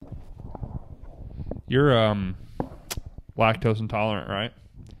You're lactose intolerant, right?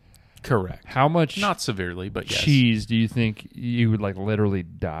 Correct. How much Not severely, but yes. cheese do you think you would like literally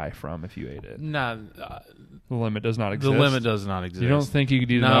die from if you ate it? Nah, The limit does not the exist. limit does not exist. You don't think you could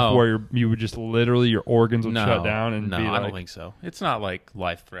eat No. enough where you would just literally your organs would shut down and no, be I like, don't think so. It's not like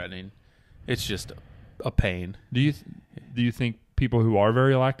life-threatening. It's just a pain. Do you think people who are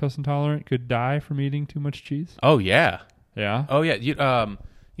very lactose intolerant could die from eating too much cheese? Oh yeah. Yeah. Oh yeah. You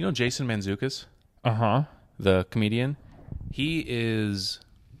know Jason Mantzoukas, Uh-huh. the comedian? He is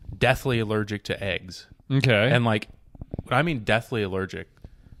deathly allergic to eggs. Okay. And like, when I mean deathly allergic,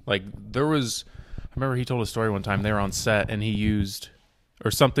 like I remember he told a story one time. They were on set and he used,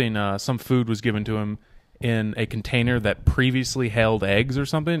 or something, some food was given to him in a container that previously held eggs or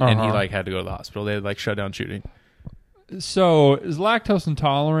something, and he Uh-huh. like had to go to the hospital. They had like shut down shooting. So is lactose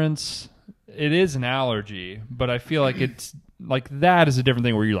intolerance? It is an allergy, but I feel like it's like that is a different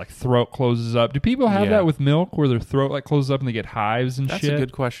thing where your like throat closes up. Do people have Yeah. that with milk where their throat like closes up and they get hives and That's shit? a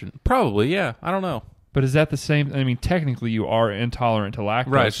good question. Probably, yeah. I don't know. But is that the same? I mean, technically you are intolerant to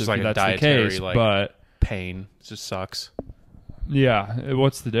lactose. Right, it's just if like a that's dietary, the case, like- but Pain. It just sucks. yeah,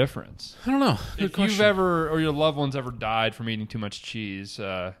 what's the difference? I don't know. Good If question. you've ever or your loved ones ever died from eating too much cheese,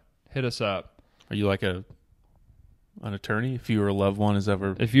 hit us up. Are you like an attorney? If your loved one has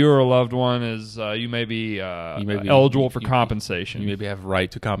ever, If you or a loved one is, you may be, eligible for compensation. you maybe have right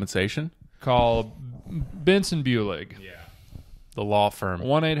to compensation. Call Benson Bulig. Yeah. The law firm.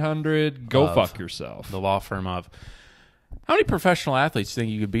 1-800 go Of. fuck yourself. The law firm of. How many professional athletes do you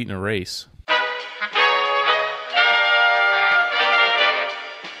think you could beat in a race?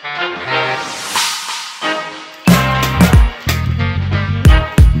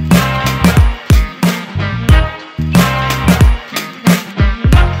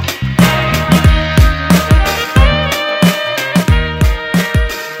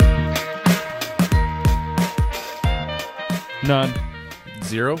 None.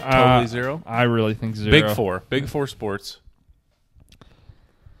 Zero? Totally zero? I really think zero. Big Four. Big Four sports.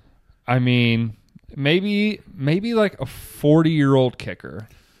 I mean, maybe like a 40-year-old kicker.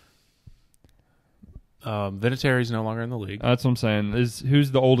 Vinatieri's no longer in the league. That's what I'm saying.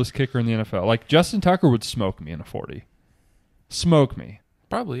 Who's the oldest kicker in the NFL? Like Justin Tucker would smoke me in a 40. Smoke me.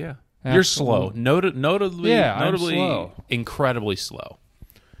 Probably, yeah. You're slow. Absolutely. Notably, Yeah, I'm notably slow. incredibly slow.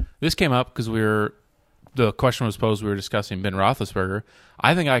 This came up because the question was posed, we were discussing Ben Roethlisberger.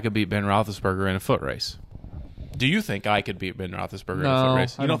 I think I could beat Ben Roethlisberger in a foot race. Do you think I could beat Ben Roethlisberger in a foot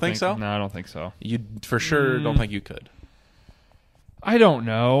race? You I don't think so? No, I don't think so. You for sure don't think you could. I don't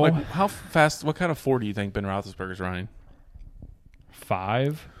know. Like, how fast, what kind of 4 do you think Ben Roethlisberger's running?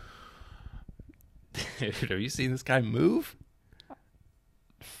 5? Have you seen this guy move?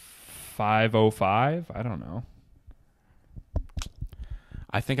 5:05? I don't know.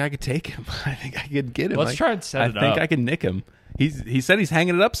 I think I could take him. I think I could get him. Let's try and set it I think up. I can nick him. He said he's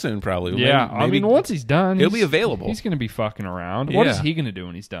hanging it up soon, probably. Yeah, Maybe- I mean, once he's done, he'll be available. He's going to be fucking around. What is Yeah. he going to do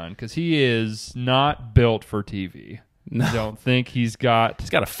when he's done? Because he is not built for TV. No. I don't think he's got. He's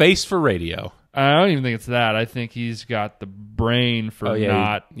got a face for radio. I don't even think it's that. I think he's got the brain for Oh, yeah,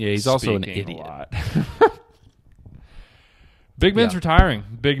 not. he's also an speaking idiot. A lot. Big Ben's Yeah. retiring.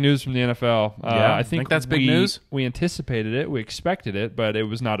 Big news from the NFL. Yeah, I think that's big news? We anticipated it. We expected it, but it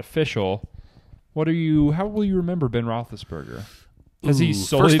was not official. How will you remember Ben Roethlisberger? Has he Ooh,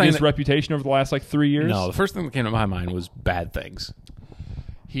 sullied first thing his that- reputation over the last 3 years? No, the first thing that came to my mind was bad things.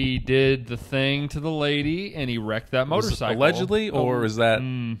 He did the thing to the lady, and he wrecked that Was it motorcycle. allegedly, or is that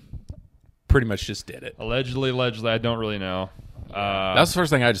pretty much just did it? Allegedly, I don't really know. That's the first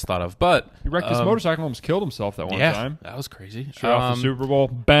thing I just thought of. But He wrecked his motorcycle and almost killed himself that one yeah, time. that was crazy. Straight off the Super Bowl.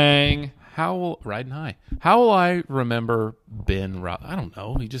 Bang. Riding high. How will I remember Ben? I don't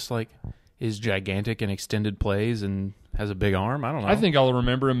know. He just like is gigantic in extended plays and has a big arm. I don't know. I think I'll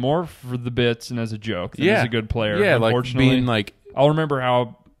remember him more for the bits and as a joke than yeah, as a good player. Yeah, like Unfortunately, being like I'll remember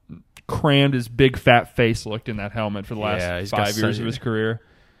how crammed his big fat face looked in that helmet for the Yeah, last he's got 5 years such- of his career.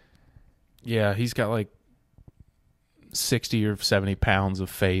 yeah, he's got like 60 or 70 pounds of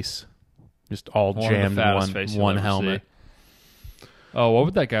face, just all One of the jammed in fattest faces you'll one ever helmet. see. Oh, what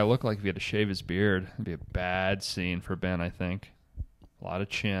would that guy look like if he had to shave his beard? It'd be a bad scene for Ben, I think. A lot of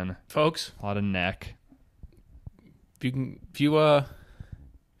chin, Folks, a lot of neck. if you can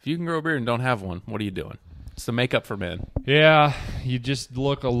grow a beard and don't have one, what are you doing? It's the makeup for men. Yeah, you just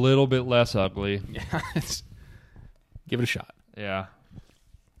look a little bit less ugly. Yeah, give it a shot. Yeah.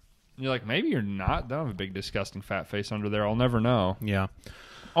 You're like, maybe you're not. Don't have a big, disgusting fat face under there. I'll never know. Yeah,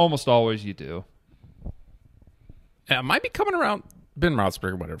 Almost always you do. it might be coming around. Ben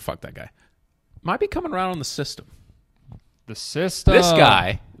Roethlisberger, whatever, fuck that guy. Might be coming around on the system. The system. This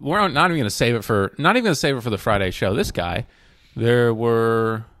guy, we're not even going to save it for the Friday show. This guy, there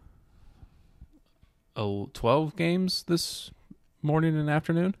were 12 games this morning and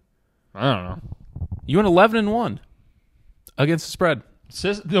afternoon. I don't know. You went 11-1 against the spread.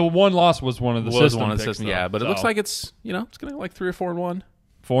 The one loss was one of the system one of the picks, system, though. yeah. But it looks like it's it's going to like 3 or 4-1,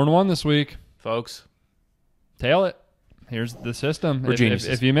 4-1 this week, folks. Tail it. Here's the system. We're geniuses.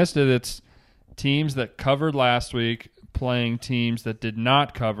 If you missed it, it's teams that covered last week playing teams that did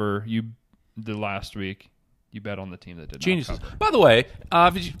not cover the last week. You bet on the team that did Geniuses. not cover. By the way,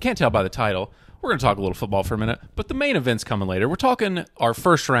 if you can't tell by the title, we're going to talk a little football for a minute, but the main event's coming later. We're talking our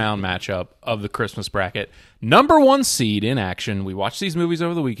first round matchup of the Christmas bracket. Number 1 seed in action. We watched these movies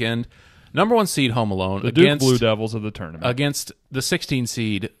over the weekend. Number 1 seed Home Alone The Duke against Blue Devils of the tournament. against the 16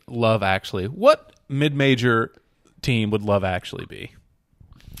 seed Love Actually. What mid-major team would Love Actually be?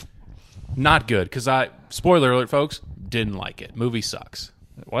 Not good, because spoiler alert, folks, didn't like it. Movie sucks.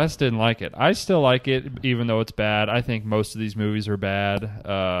 Wes didn't like it. I still like it, even though it's bad. I think most of these movies are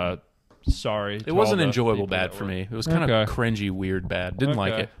bad. Sorry. It wasn't enjoyable bad for me. It was kind of cringy, weird bad. Didn't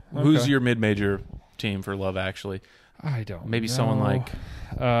like it. Who's your mid-major team for Love Actually? I don't Maybe know. someone like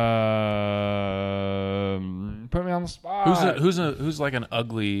put me on the spot. who's like an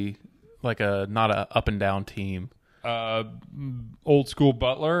ugly, like a not a up and down team. Old school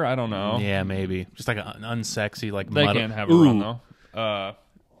Butler. I don't know. Yeah, maybe just like an unsexy like. They can't have a run though.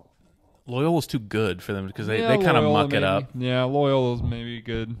 Loyola's too good for them because they Yeah, kind of Loyola muck it maybe. up. Yeah, Loyola's maybe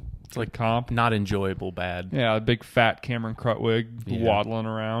good. It's like comp. Not enjoyable bad. Yeah, a big fat Cameron Krutwig waddling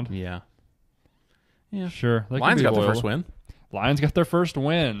around. Yeah. Sure. Lions got the first win. Lions got their first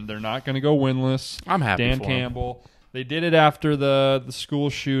win. They're not going to go winless. I'm happy Dan for Campbell. They did it after the school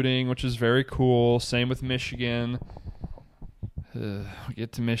shooting, which is very cool. Same with Michigan. We'll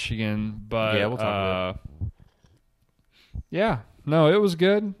get to Michigan, but Yeah, we'll talk about yeah. No, it was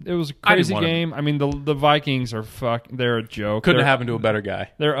good. It was a crazy game. I mean, the Vikings are they're a joke. Couldn't have happened to a better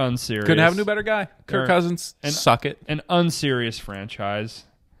guy. They're unserious. Couldn't happen to a better guy. Kirk Cousins, suck it. An unserious franchise.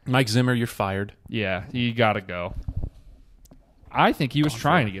 Mike Zimmer, you're fired. Yeah, you got to go. I think he was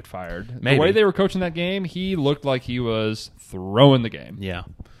trying to get fired. Maybe. The way they were coaching that game, he looked like he was throwing the game. Yeah.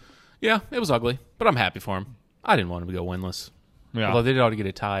 Yeah, it was ugly, but I'm happy for him. I didn't want him to go winless. Yeah. Although they did ought to get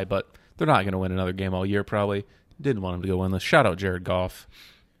a tie, but they're not going to win another game all year probably. Didn't want him to go winless. Shout out Jared Goff.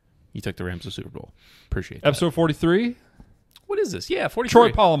 You took the Rams to the Super Bowl. Appreciate that. Episode 43? What is this? Yeah, 43.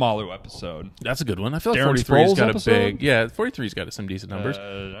 Troy Polamalu episode. That's a good one. I feel like Darren 43's Sproles got episode? a big... Yeah, 43's got some decent numbers.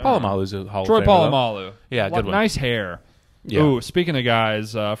 Polamalu's a Hall Troy of Famer, though. Polamalu. Yeah, good one. Nice hair. Yeah. Ooh, speaking of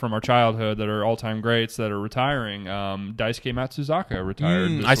guys from our childhood that are all-time greats that are retiring, Daisuke Matsuzaka retired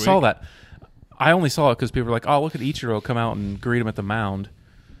this I saw week. that. I only saw it because people were like, oh, look at Ichiro come out and greet him at the mound.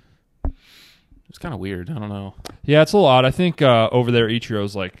 It's kind of weird. I don't know. Yeah, it's a little odd. I think over there,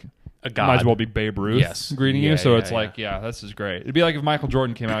 Ichiro's like... A god. Might as well be Babe Ruth greeting you. So it's like, this is great. It'd be like if Michael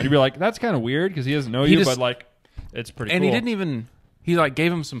Jordan came out. You'd be like, that's kind of weird because he doesn't know you, but like, it's pretty And cool. he didn't even... He like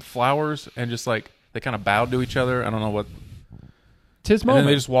gave him some flowers and just like... They kind of bowed to each other. I don't know what... It's his And moment.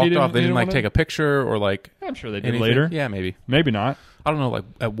 then they just walked off. They didn't like wanna- take a picture or like... I'm sure they did anything. later. Yeah, maybe. Maybe not. I don't know like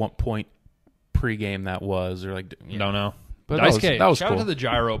at what point pre-game that was or like... Don't know. But Daisuke, that was shout cool. out to the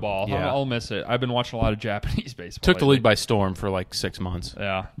gyro ball. Yeah. I'll miss it. I've been watching a lot of Japanese baseball. Took the lately. league by storm for like 6 months.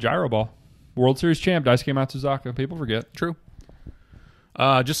 Yeah, gyro ball. World Series champ Daisuke Matsuzaka. People forget. True.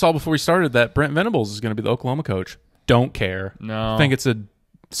 Just saw before we started that Brent Venables is going to be the Oklahoma coach. Don't care. No. I think it's a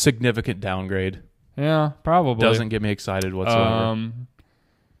significant downgrade. Yeah, probably. Doesn't get me excited whatsoever.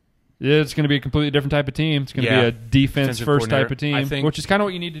 Yeah, it's going to be a completely different type of team. It's going to be a Defensive defense-first type of coordinator. I team, think- which is kind of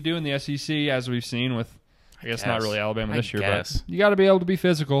what you need to do in the SEC, as we've seen with, I guess not really Alabama this year, guess. but you got to be able to be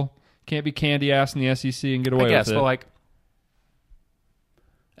physical. Can't be candy ass in the SEC and get away I guess. with it. But like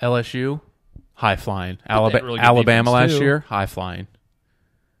LSU, high flying. they had really good Alabama defense, last too. year, high flying.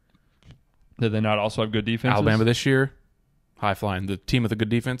 Did they not also have good defenses? Alabama this year, high flying. The team with a good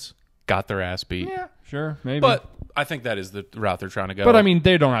defense got their ass beat. Yeah, sure, maybe. But I think that is the route they're trying to go. But I mean,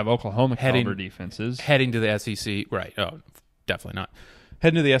 they don't have Oklahoma Heading- caliber defenses. heading to the SEC, right? Oh, definitely not.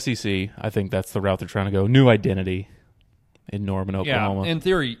 Heading to the SEC, I think that's the route they're trying to go. New identity in Norman, Oklahoma. Yeah, in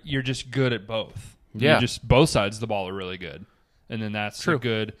theory, you're just good at both. Yeah. You're just both sides of the ball are really good, and then that's True.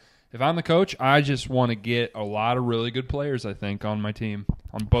 good. If I'm the coach, I just want to get a lot of really good players. I think on my team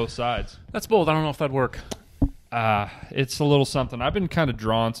on both sides. That's bold. I don't know if that'd work. It's a little something. I've been kind of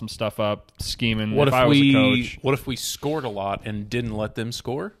drawing some stuff up, scheming. What if if I was we? a coach, What if we scored a lot and didn't let them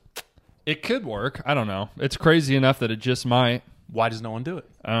score? it could work. I don't know. It's crazy enough that it just might. Why does no one do it?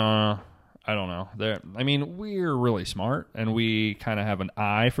 I don't know. I mean, we're really smart, and we kind of have an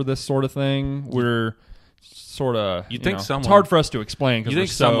eye for this sort of thing. We're sort of. You'd think someone- It's hard for us to explain because You we're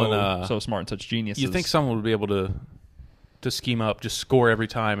think someone, so smart and such geniuses. You think someone would be able to scheme up, just score every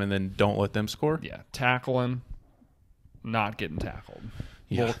time, and then don't let them score? Yeah, tackling, not getting tackled.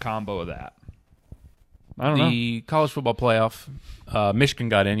 Yeah. Little combo of that. I don't know. The college football playoff, Michigan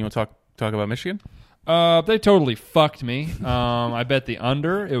got in. You want to talk about Michigan? They totally fucked me. I bet the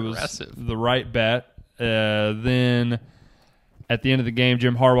under. It was Aggressive. the right bet. Then at the end of the game,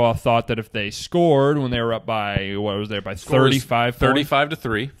 Jim Harbaugh thought that if they scored when they were up by, what was there, by 35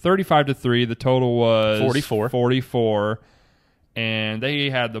 35-3. 35-3. The total was 44. 44. And they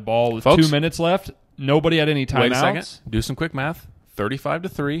had the ball with Folks, 2 minutes left. Nobody had any timeouts. Wait a second. Do some quick math.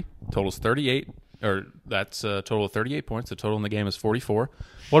 35-3. Total's 38. Or that's a total of 38 points. The total in the game is 44.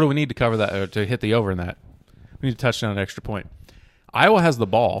 What do we need to cover that, or to hit the over in that? We need to touch down an extra point. Iowa has the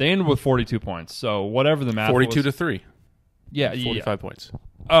ball. They ended with 42 points. So whatever the math 42-3. Yeah, 45 points.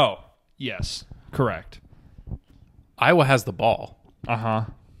 Oh, yes. Correct. Iowa has the ball. Uh-huh.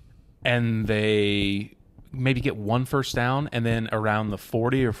 And they maybe get one first down, and then around the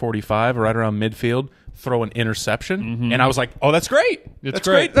 40 or 45, right around midfield, throw an interception. And I was like, oh, that's great. That's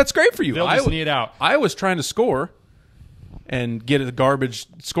great. That's great for you. They'll just need it out. I was trying to score and get a garbage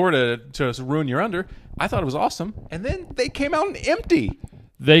score to ruin your under. I thought it was awesome. And then they came out empty.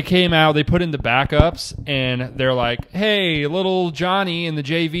 They came out, they put in the backups, and they're like, hey, little Johnny and the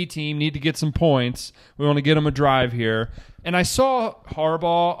JV team need to get some points. We want to get them a drive here. And I saw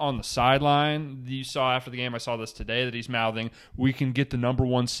Harbaugh on the sideline. You saw after the game, I saw this today, that he's mouthing, we can get the number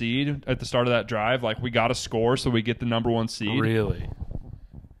one seed at the start of that drive. Like, we got to score so we get the number one seed. Really?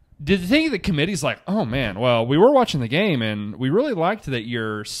 Did you think the committee's like, oh, man, well, we were watching the game, and we really liked that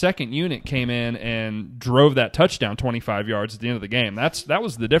your second unit came in and drove that touchdown 25 yards at the end of the game. That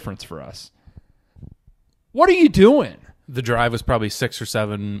was the difference for us. What are you doing? The drive was probably 6 or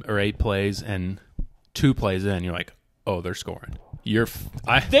 7 or 8 plays, and 2 plays in, you're like, oh, they're scoring. They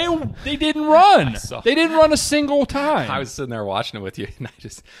didn't run. They didn't run a single time. I was sitting there watching it with you, and I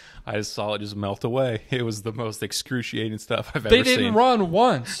just saw it just melt away. It was the most excruciating stuff I've ever seen. They didn't run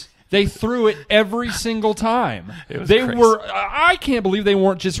once. They threw it every single time. It was they crazy. were. I can't believe they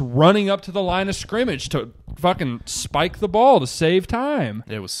weren't just running up to the line of scrimmage to fucking spike the ball to save time.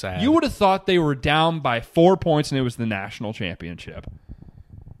 It was sad. You would have thought they were down by 4 points and it was the national championship.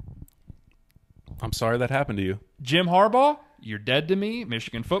 I'm sorry that happened to you. Jim Harbaugh, you're dead to me.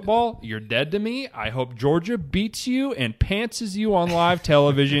 Michigan football, you're dead to me. I hope Georgia beats you and pantses you on live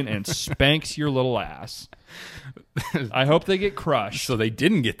television and spanks your little ass. I hope they get crushed. So they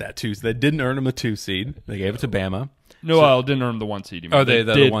didn't get that 2. They didn't earn them a 2 seed. They gave it to Bama. No, well, didn't earn the 1 seed. You mean. Oh, they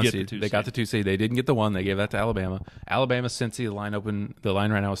did the 1 get seed. the 2 They got the 2 seed. They didn't get the 1. They gave that to Alabama. Alabama, Cincy, the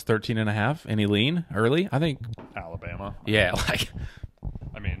line right now is 13.5. Any lean early? I think. Alabama. Yeah, like.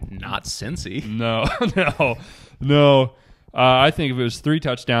 I mean, Not Cincy. no. I think if it was 3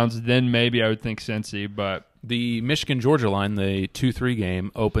 touchdowns, then maybe I would think Cincy, but The Michigan-Georgia line, the 2-3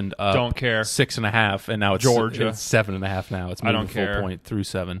 game, opened up Don't care. 6.5, and now it's Georgia. It's 7.5 now. It's moving don't full care. point through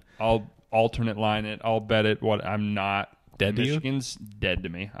 7. I'll alternate line it. I'll bet it. What I'm not Dead to you? Michigan's dead to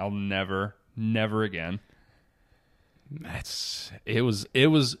me. I'll never again. It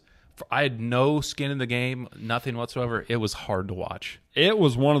was. I had no skin in the game, nothing whatsoever. It was hard to watch. It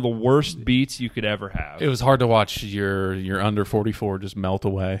was one of the worst beats you could ever have. It was hard to watch your under 44 just melt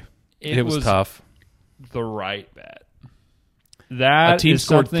away. It was tough. The right bet. That A team is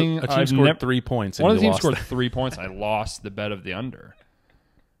scored something a team I've scored nev- 3 points. And One of the you teams lost scored 3 points. I lost the bet of the under.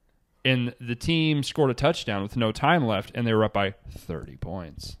 And the team scored a touchdown with no time left, and they were up by 30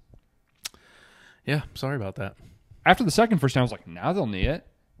 points. Yeah, sorry about that. After the second first down, I was like, now they'll knee it.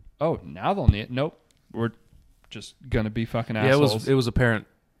 Oh, now they'll knee it. Nope. We're just going to be fucking assholes. Yeah, it was apparent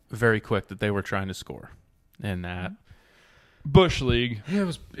very quick that they were trying to score. And that Bush League. it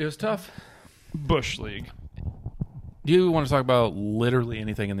was tough. Bush League. Do you want to talk about literally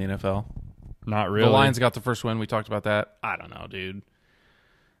anything in the NFL? Not really. The Lions got the first win. We talked about that. I don't know, dude.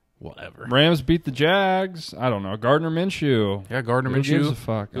 Whatever. Rams beat the Jags. I don't know. Gardner Minshew. Yeah, Gardner Who Minshew. gives a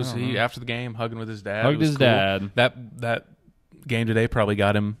fuck? Was I don't he know. after the game hugging with his dad? Hugged It was his cool. dad. That game today probably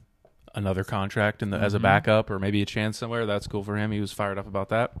got him another contract as a backup or maybe a chance somewhere. That's cool for him. He was fired up about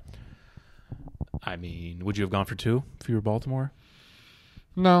that. I mean, would you have gone for 2 if you were Baltimore?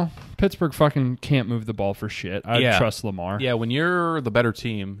 No. Pittsburgh fucking can't move the ball for shit. I Yeah. trust Lamar. Yeah, when you're the better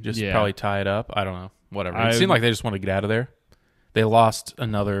team, just Yeah. probably tie it up. I don't know. Whatever. It seemed like they just want to get out of there. They lost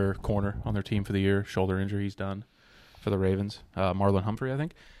another corner on their team for the year. Shoulder injury. He's done for the Ravens. Marlon Humphrey, I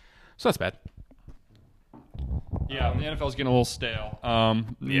think. So that's bad. Yeah, the NFL's getting a little stale.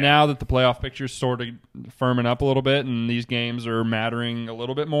 Now that the playoff picture's sort of firming up a little bit and these games are mattering a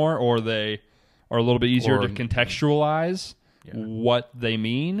little bit more, or are a little bit easier Or- to contextualize Yeah. what they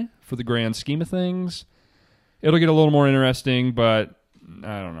mean for the grand scheme of things. It'll get a little more interesting, but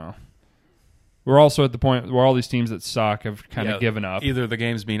I don't know. We're also at the point where all these teams that suck have kind of given up. Either the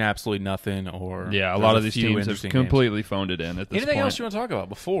games mean absolutely nothing, or Yeah, a there's lot of these few teams have interesting games. completely phoned it in at this Anything point. else you want to talk about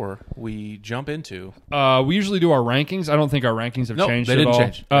before we jump into? We usually do our rankings. I don't think our rankings have Nope, changed they at didn't all.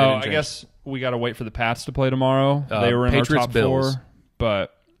 change. They Oh, didn't I change. guess we got to wait for the Pats to play tomorrow. They were in Patriots, our top Bills. 4,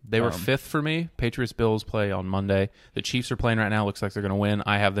 but They were fifth for me. Patriots Bills play on Monday. The Chiefs are playing right now. Looks like they're going to win.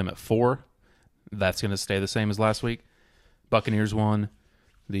 I have them at 4. That's going to stay the same as last week. Buccaneers won.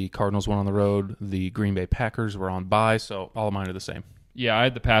 The Cardinals won on the road. The Green Bay Packers were on bye, so all of mine are the same. yeah, I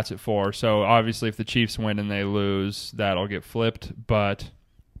had the Pats at 4. So obviously, if the Chiefs win and they lose, that'll get flipped. But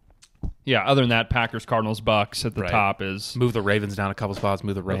yeah, other than that, Packers, Cardinals, Bucks at the Right. top is Move the Ravens down a couple spots.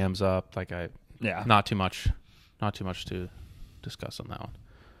 Move the Rams up. yeah, Not too much to discuss on that one.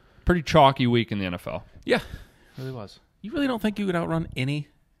 pretty chalky week in the NFL. Yeah, it really was. You really don't think you could outrun any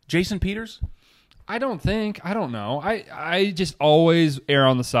Jason Peters? I don't know. I just always err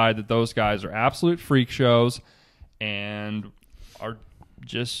on the side that those guys are absolute freak shows and are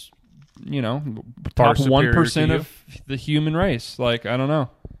just, Far top superior 1% to of the human race. Like, I don't know.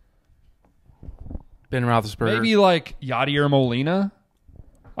 Ben Roethlisberger. Maybe like Yadier Molina.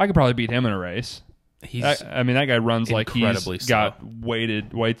 I could probably beat him in a race. He's I mean, that guy runs like he's incredibly got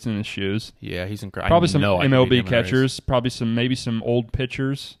weights in his shoes. yeah, he's incredible. Probably some MLB catchers. Probably maybe some old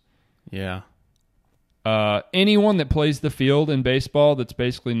pitchers. Yeah. Anyone that plays the field in baseball that's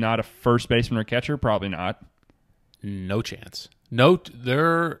basically not a first baseman or catcher, probably not. No chance. No,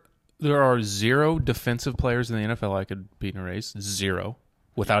 there are 0 defensive players in the NFL I could beat in a race. 0,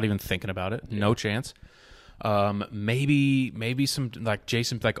 without even thinking about it. No chance. Maybe some like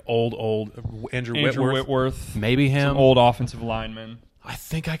Jason, like old Andrew Whitworth. Maybe him. Some old offensive lineman. I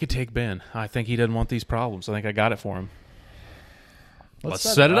think I could take Ben. I think he doesn't want these problems. I think I got it for him. Let's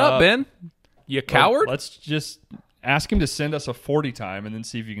set it up, Ben. You coward. Let's just ask him to send us a 40 time and then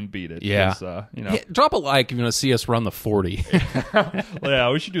see if you can beat it. Yeah. 'Cause, Drop a like if you want to see us run the 40. yeah,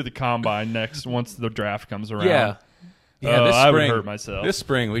 we should do the combine next once the draft comes around. Yeah. Yeah, I would hurt myself. This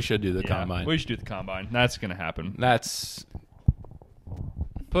spring, we should do the Yeah, combine. We should do the combine. That's going to happen. That's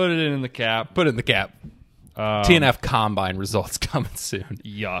Put it in the cap. put it in the cap. TNF combine results coming soon.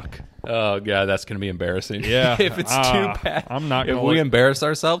 Yuck. Oh god, that's going to be embarrassing. Yeah. if it's too bad, I'm not If gonna we look- embarrass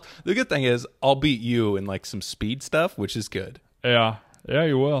ourselves, the good thing is I'll beat you in like some speed stuff, which is good. Yeah. Yeah,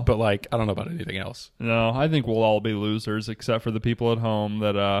 you will. But like, I don't know about anything else. No, I think we'll all be losers except for the people at home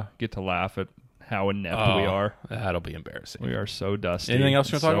that get to laugh at how inept we are. That'll be embarrassing. We are so dusty. Anything else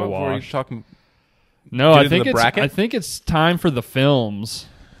you want to talk so about before you washed. talk? No, get I into think the it's bracket? I think it's time for the films.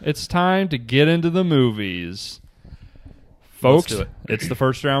 It's time to get into the movies. Folks, do it. it's the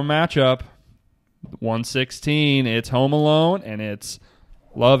first round matchup. 116, it's Home Alone and it's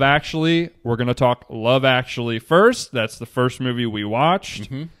Love Actually. We're going to talk Love Actually first. That's the first movie we watched.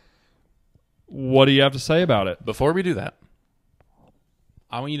 Mm-hmm. What do you have to say about it? Before we do that,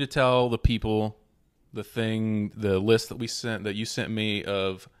 I want you to tell the people the list that you sent me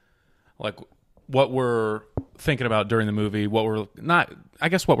of like what we're thinking about during the movie, what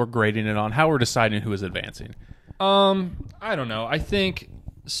we're grading it on, how we're deciding who is advancing. I don't know. I think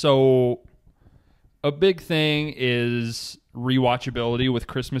so. A big thing is rewatchability with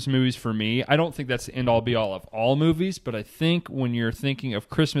Christmas movies for me. I don't think that's the end all be all of all movies, but I think when you're thinking of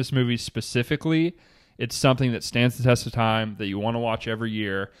Christmas movies specifically, it's something that stands the test of time that you want to watch every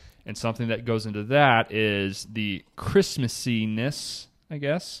year, and something that goes into that is the Christmassiness, I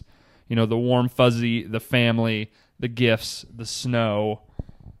guess. The warm fuzzy, the family, the gifts, the snow,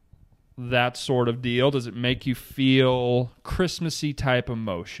 that sort of deal. Does it make you feel Christmassy type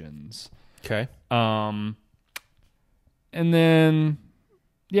emotions? Okay. And then,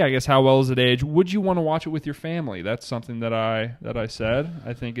 yeah, I guess how well is it aged? Would you want to watch it with your family? That's something that I said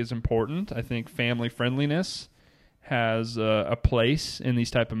I think is important. I think family friendliness has a place in these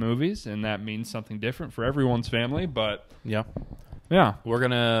type of movies, and that means something different for everyone's family. But Yeah. yeah, We're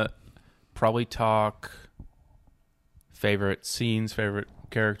going to probably talk favorite scenes, favorite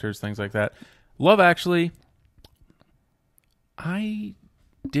characters, things like that. Love Actually, I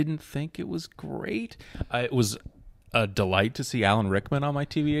didn't think it was great. It was a delight to see Alan Rickman on my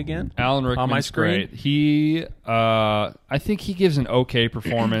TV again. Alan Rickman's on my screen. great. He, I think he gives an okay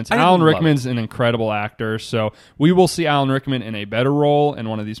performance. I didn't Alan love Rickman's an incredible actor, so we will see Alan Rickman in a better role in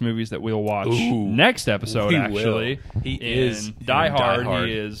one of these movies that we'll watch Ooh, next episode. we Actually, will. He in is Die in Hard. Die Hard.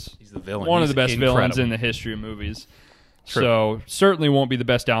 He's the villain. one of He's the best villains incredible. in the history of movies. True. So certainly won't be the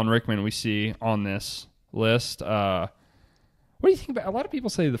best Alan Rickman we see on this list. What do you think about? A lot of people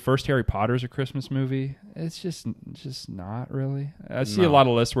say the first Harry Potter is a Christmas movie. It's just not really. I see a lot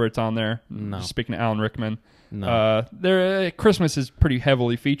of lists where it's on there. No. Speaking of Alan Rickman, No. Christmas is pretty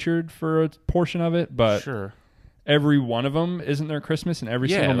heavily featured for a portion of it, but Sure. every one of them isn't there Christmas in every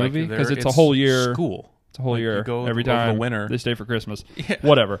single like movie because it's a it's whole year. School. It's a whole Like, year. you go Every over time the winter. they stay for Christmas. Yeah.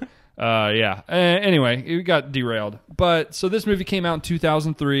 Whatever. Yeah. Anyway, it got derailed. But so this movie came out in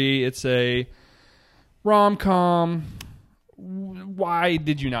 2003. It's a rom-com. Why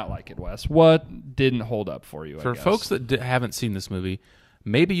did you not like it, Wes? What didn't hold up for you? For I guess? folks that haven't seen this movie,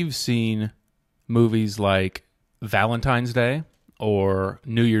 maybe you've seen movies like Valentine's Day or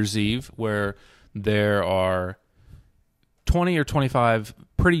New Year's Eve, where there are 20 or 25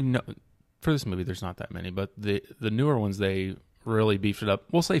 for this movie, there's not that many, but the newer ones, they really beefed it up.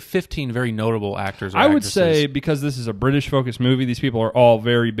 We'll say 15 very notable actors or I would actresses. say because this is a British-focused movie, these people are all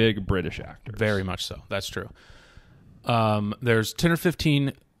very big British actors. Very much so. That's true. There's 10 or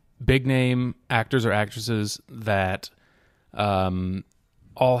 15 big-name actors or actresses that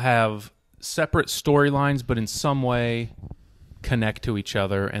all have separate storylines, but in some way connect to each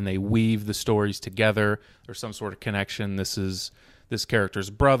other, and they weave the stories together. There's some sort of connection. This is this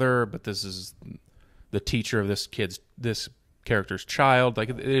character's brother, but this is the teacher of this character's child.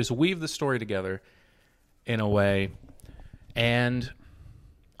 Like, they just weave the story together in a way. And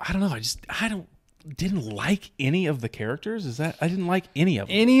I don't know. I didn't like any of the characters. I didn't like any of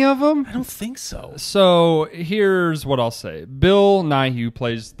them. Any of them? I don't think so. So here's what I'll say. Bill Nighy, who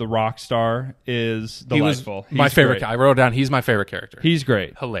plays the rock star, is delightful. He was my favorite. Great. I wrote down. He's my favorite character. He's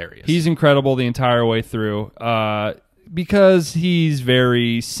great. Hilarious. He's incredible the entire way through. Because he's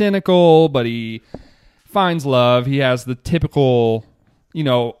very cynical, but he finds love. He has the typical,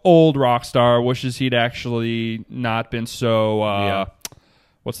 old rock star. Wishes he'd actually not been so.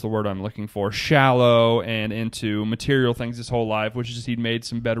 What's the word I'm looking for? Shallow and into material things his whole life. Wishes he'd made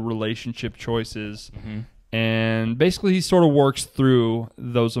some better relationship choices. Mm-hmm. And basically, he sort of works through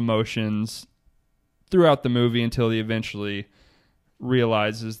those emotions throughout the movie until he eventually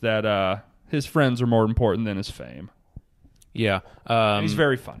realizes that his friends are more important than his fame. Yeah. He's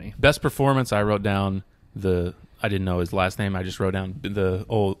very funny. Best performance, I wrote down I didn't know his last name. I just wrote down the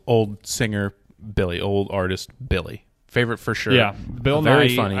old singer Billy, old artist Billy. Favorite for sure. Yeah, Bill Very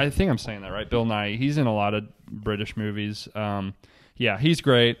Nighy. funny. I think I'm saying that right. Bill Nighy. He's in a lot of British movies. Yeah, he's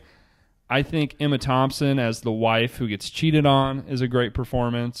great. I think Emma Thompson as the wife who gets cheated on is a great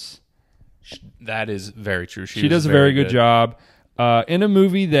performance. That is very true. She does a very good job. In a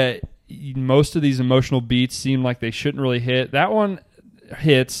movie that most of these emotional beats seem like they shouldn't really hit, that one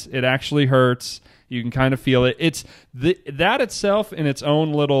hits. It actually hurts. You can kind of feel it. It's that itself in its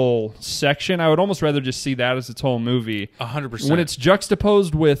own little section. I would almost rather just see that as its whole movie. 100%. When it's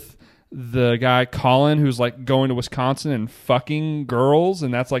juxtaposed with the guy Colin who's like going to Wisconsin and fucking girls,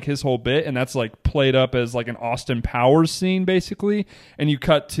 and that's like his whole bit, and that's like played up as like an Austin Powers scene basically, and you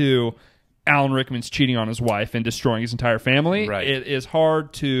cut to Alan Rickman's cheating on his wife and destroying his entire family. Right. It is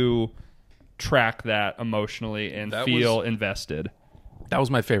hard to track that emotionally and feel invested. That was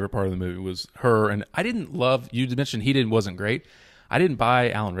my favorite part of the movie, was her. And I didn't love, you mentioned he wasn't great. I didn't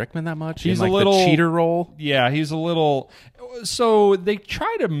buy Alan Rickman that much. He's in, like, a little the cheater role. Yeah, he's a little. So they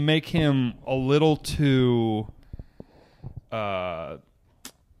try to make him a little too. They try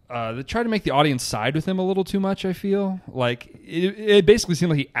to make the audience side with him a little too much. I feel like it basically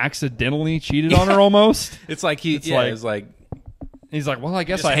seemed like he accidentally cheated on her almost. It's like he's like. He's like, well, I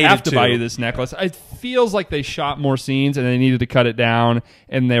guess Just I have to hated buy to. you this necklace. It feels like they shot more scenes and they needed to cut it down,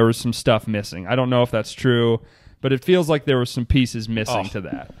 and there was some stuff missing. I don't know if that's true, but it feels like there were some pieces missing to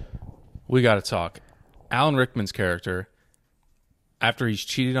that. We got to talk. Alan Rickman's character, after he's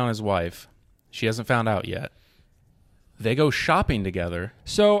cheated on his wife, she hasn't found out yet. They go shopping together.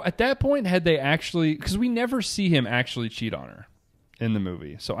 So at that point, had they actually... Because we never see him actually cheat on her in the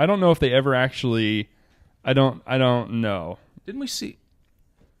movie. So I don't know if they ever actually... I don't know. Didn't we see?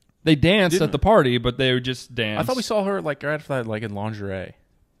 They danced at the party, but they would just dance. I thought we saw her like right after that, like in lingerie.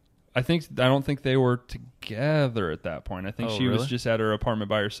 I don't think they were together at that point. I think she was really? just at her apartment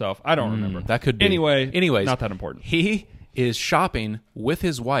by herself. I don't remember. That could be. Anyways, not that important. He is shopping with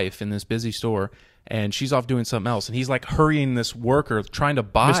his wife in this busy store, and she's off doing something else, and he's like hurrying this worker trying to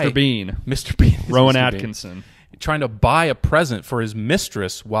buy Mr. Bean. Mr. Rowan Bean. Atkinson. Trying to buy a present for his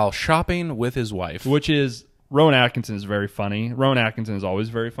mistress while shopping with his wife. Which is... Rowan Atkinson is very funny. Rowan Atkinson is always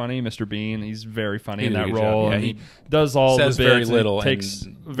very funny. Mr. Bean, he's very funny in that role. Yeah, and he does all the bits. says very little and takes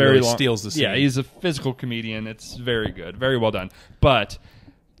and very really long. steals the scene. Yeah, he's a physical comedian. It's very good. Very well done. But,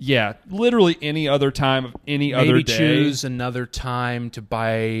 yeah, literally any other time of any other Maybe day. choose another time to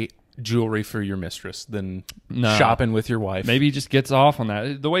buy jewelry for your mistress than No. shopping with your wife. Maybe he just gets off on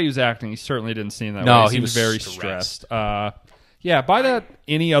that. The way he was acting, he certainly didn't seem that No, way. he Seemed was very stressed. stressed. Yeah, buy that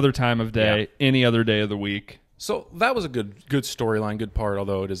any other time of day, any other day of the week. So that was a good storyline, good part,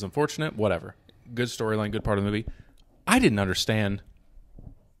 although it is unfortunate. Whatever. Good storyline, good part of the movie. I didn't understand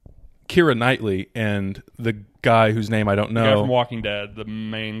Keira Knightley and the guy whose name I don't The guy from know. Walking Dead, the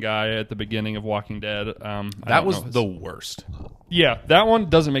main guy at the beginning of Walking Dead. That was the worst. Yeah, that one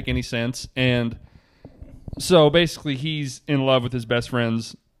doesn't make any sense. And so basically, he's in love with his best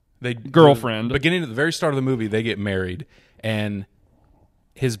friend's girlfriend. The beginning at the very start of the movie, they get married, and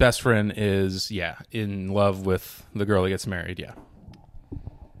his best friend is in love with the girl he gets married. Yeah,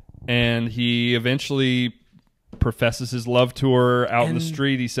 and he eventually professes his love to her out in the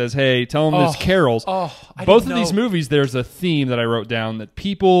street. He says, "Hey, tell him there's carols." Both of these movies, there's a theme that I wrote down that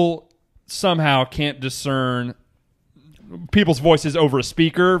people somehow can't discern people's voices over a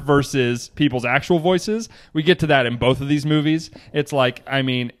speaker versus people's actual voices. We get to that in both of these movies. It's like, I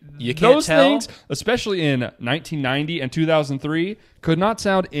mean, You can't those tell? things, especially in 1990 and 2003, could not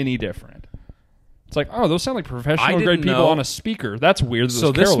sound any different. It's like, oh, those sound like professional didn't grade people know. on a speaker. That's weird. That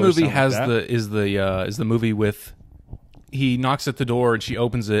So those this carolers movie sound has like that. is the movie with he knocks at the door and she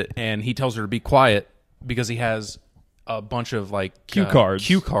opens it and he tells her to be quiet because he has a bunch of like Cue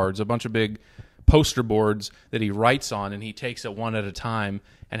cards, a bunch of big poster boards that he writes on, and he takes it one at a time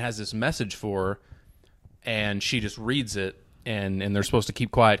and has this message for her, and she just reads it, and they're supposed to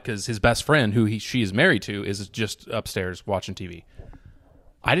keep quiet because his best friend, who she is married to, is just upstairs watching TV.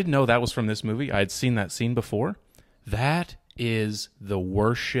 I didn't know that was from this movie. I had seen that scene before. That is the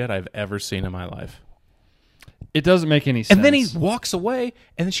worst shit I've ever seen in my life. It doesn't make any sense. And then he walks away,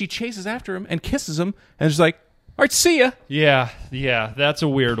 and then she chases after him and kisses him, and she's like, "All right, see ya." Yeah, that's a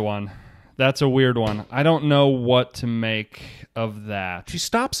weird one. That's a weird one. I don't know what to make of that. She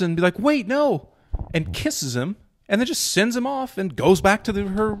stops and be like, "Wait, no," and kisses him, and then just sends him off and goes back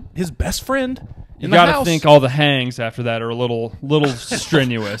to his best friend You in the got to house. think all the hangs after that are a little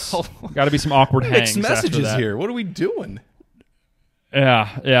strenuous. Got to be some awkward hangs Mixed after messages that. here. What are we doing?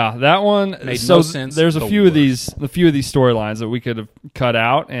 Yeah, that one Made no sense. There's a The few of worst. these storylines that we could have cut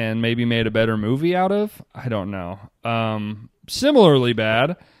out and maybe made a better movie out of. I don't know. Similarly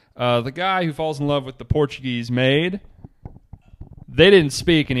bad, the guy who falls in love with the Portuguese maid. They didn't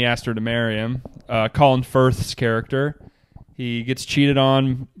speak, and he asked her to marry him. Colin Firth's character, he gets cheated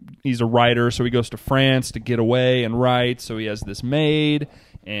on. He's a writer, so he goes to France to get away and write. So he has this maid,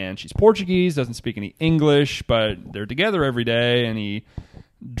 and she's Portuguese, doesn't speak any English, but they're together every day, and he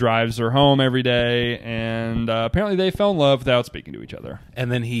drives her home every day, and apparently they fell in love without speaking to each other.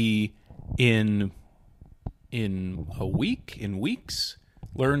 And then he, in weeks,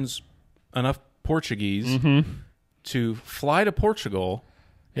 learns enough Portuguese to fly to Portugal.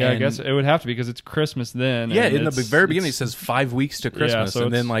 Yeah, I and- guess it would have to be because it's Christmas then. Yeah, and in the it's- very beginning, it it's- says 5 weeks to Christmas, so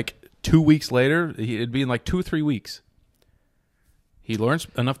and then it's- like 2 weeks later, it'd be in like 2 or 3 weeks. He learns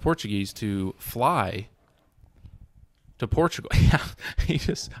enough Portuguese to fly to Portugal. Yeah,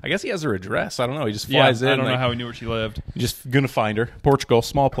 I guess he has her address. I don't know. He just flies in. I don't know like, how he knew where she lived. Just gonna find her. Portugal,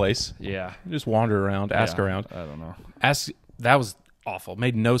 small place. Yeah. Just wander around, ask Yeah, around. I don't know. That was awful.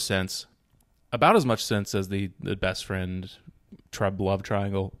 Made no sense. About as much sense as the best friend love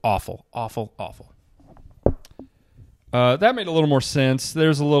triangle. Awful. That made a little more sense.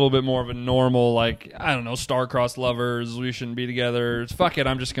 There's a little bit more of a normal, like, I don't know, star-crossed lovers. We shouldn't be together. Fuck it,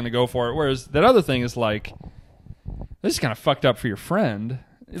 I'm just going to go for it. Whereas that other thing is like, this is kind of fucked up for your friend.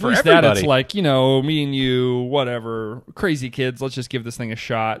 At For least that it's everybody. like, you know, me and you, whatever, crazy kids, let's just give this thing a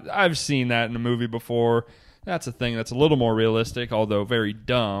shot. I've seen that in a movie before. That's a thing that's a little more realistic, although very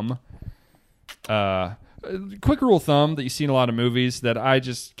dumb. Quick rule of thumb that you see in a lot of movies that I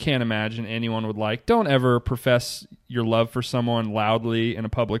just can't imagine anyone would like. Don't ever profess your love for someone loudly in a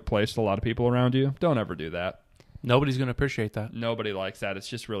public place with a lot of people around you. Don't ever do that. Nobody's gonna appreciate that. Nobody likes that. It's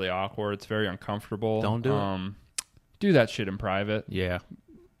just really awkward. It's very uncomfortable. Don't do it. Do that shit in private. Yeah.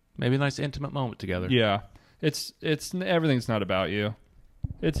 Maybe a nice intimate moment together. Yeah. It's everything's not about you.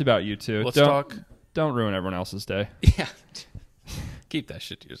 It's about you too. Let's talk. Don't ruin everyone else's day. Yeah. Keep that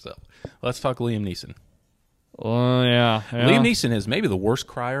shit to yourself. Let's talk Liam Neeson. Oh yeah. Liam Neeson is maybe the worst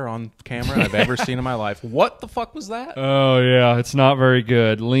crier on camera I've ever seen in my life. What the fuck was that? Oh yeah, it's not very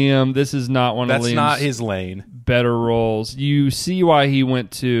good. Liam, this is not one That's of Liam's not his lane. better roles. You see why he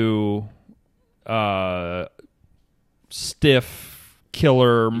went to stiff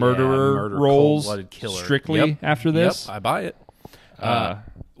killer murderer roles cold-blooded killer. strictly Yep. after this. Yep, I buy it.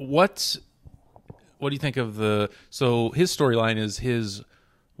 What do you think of so his storyline is his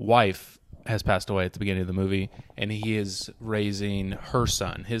wife has passed away at the beginning of the movie, and he is raising her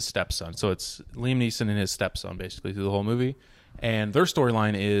son, his stepson. So it's Liam Neeson and his stepson basically through the whole movie. And their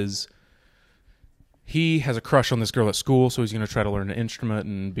storyline is he has a crush on this girl at school, so he's going to try to learn an instrument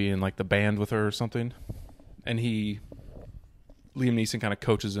and be in like the band with her or something. And Liam Neeson kind of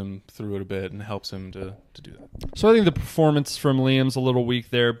coaches him through it a bit and helps him to do that. So I think the performance from Liam's a little weak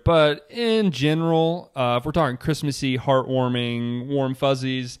there, but in general, if we're talking Christmassy, heartwarming, warm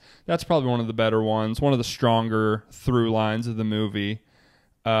fuzzies, that's probably one of the better ones, one of the stronger through lines of the movie.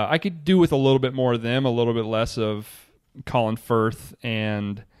 I could do with a little bit more of them, a little bit less of Colin Firth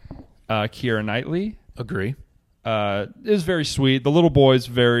and Keira Knightley. Agree. It is very sweet. The little boy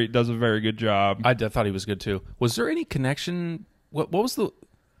does a very good job. I thought he was good too. Was there any connection? What was the?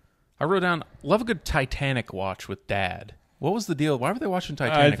 I wrote down, love a good Titanic watch with Dad. What was the deal? Why were they watching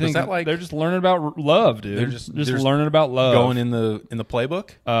Titanic? I think was that like they're just learning about love, dude. They're just learning about love. going in the playbook?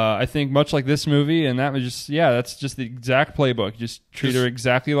 I think much like this movie, and that was that's just the exact playbook. Just treat her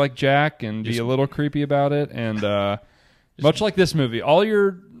exactly like Jack and be a little creepy about it, and much like this movie, all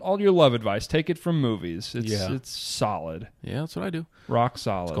your love advice, take it from movies. It's solid. Yeah, that's what I do. Rock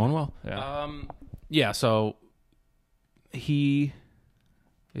solid. It's going well. Yeah. So he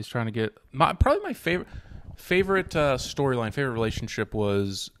is trying to get probably my favorite storyline, favorite relationship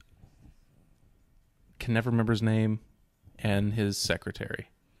was, can never remember his name, and his secretary.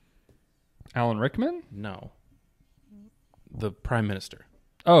 Alan Rickman? No. The Prime Minister.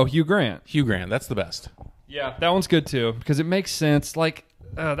 Oh, Hugh Grant. Hugh Grant, that's the best. Yeah, that one's good too, because it makes sense. Like,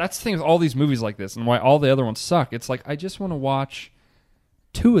 that's the thing with all these movies like this and why all the other ones suck. It's like, I just want to watch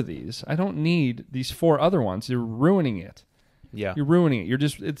 2 of these. I don't need these 4 other ones. You're ruining it. Yeah. You're ruining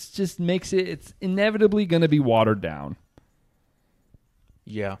it. It's inevitably going to be watered down.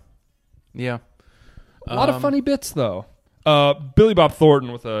 Yeah. Yeah. A lot of funny bits, though. Billy Bob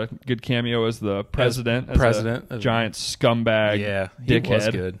Thornton with a good cameo as the president. As a giant scumbag. Yeah.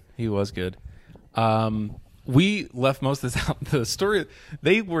 Dickhead. He was good. We left most of this out. The story,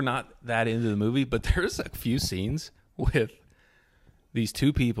 they were not that into the movie, but there's a few scenes with these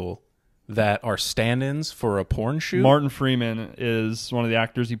 2 people that are stand-ins for a porn shoot. Martin Freeman is one of the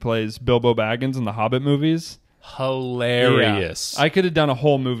actors. He plays Bilbo Baggins in the Hobbit movies. Hilarious. Yeah. I could have done a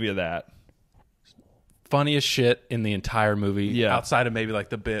whole movie of that. Funniest shit in the entire movie. Yeah. Outside of maybe like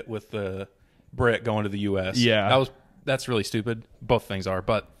the bit with the Brit going to the U.S. Yeah. That's really stupid. Both things are,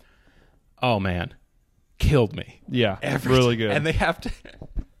 but oh man, killed me. Yeah. Really good. And they have to.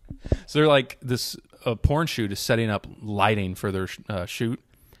 So they're like a porn shoot is setting up lighting for their shoot.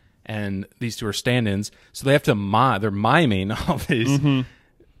 And these 2 are stand-ins, so they have to they're miming all these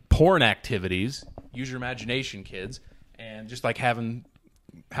porn activities. Use your imagination, kids, and just like having,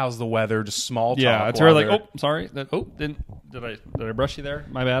 how's the weather? Just small talk. Yeah, it's really like, sorry, did I brush you there?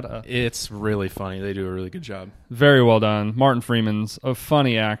 My bad. It's really funny. They do a really good job. Very well done. Martin Freeman's a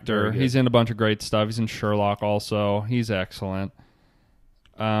funny actor. He's in a bunch of great stuff. He's in Sherlock also. He's excellent.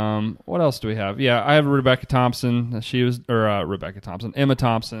 What else do we have? Yeah, I have Emma Thompson. She was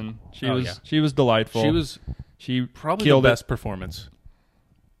delightful. She probably killed the best performance.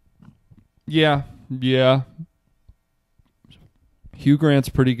 Yeah. Hugh Grant's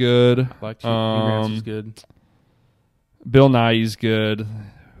pretty good. Hugh Grant's is good. Bill Nighy's good,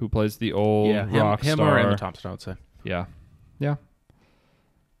 who plays the old rock him star. or Emma Thompson, I would say. Yeah.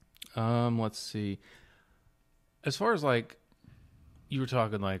 Let's see. As far as like, you were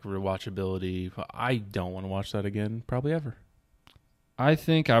talking like rewatchability. I don't want to watch that again, probably ever. I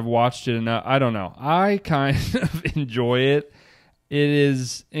think I've watched it enough. I don't know. I kind of enjoy it. It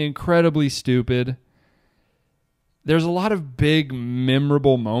is incredibly stupid. There's a lot of big,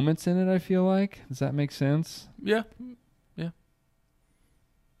 memorable moments in it, I feel like. Does that make sense? Yeah.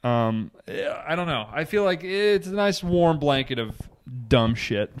 I don't know. I feel like it's a nice warm blanket of dumb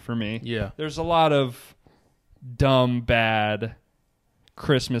shit for me. Yeah. There's a lot of dumb, bad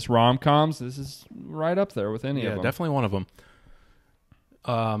Christmas rom-coms. This is right up there with any of them. Yeah, definitely one of them.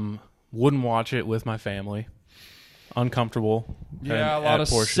 Wouldn't watch it with my family. Uncomfortable. Yeah, a lot of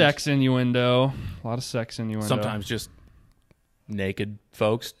sex innuendo. Sometimes just naked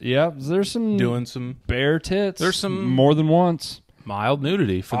folks. Yeah, there's some doing some bare tits. There's some more than once. Mild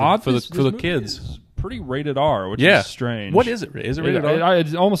nudity for the kids. Is pretty rated R, which is strange. What is it? Is it rated R?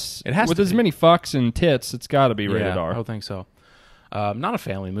 It almost. It has with to as be. many fucks and tits. It's got to be rated R. I don't think so. Not a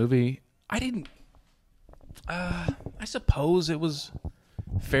family movie. I didn't. I suppose it was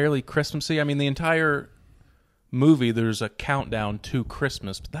fairly Christmassy. I mean, the entire movie, there's a countdown to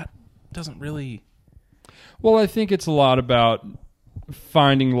Christmas, but that doesn't really. Well, I think it's a lot about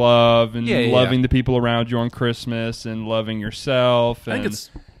finding love and loving the people around you on Christmas and loving yourself. And I think it's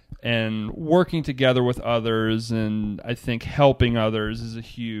and working together with others, and I think helping others is a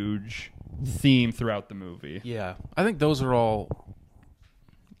huge theme throughout the movie. Yeah, I think those are all.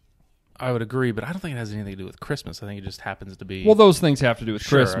 I would agree, but I don't think it has anything to do with Christmas. I think it just happens to be. Well, those things have to do with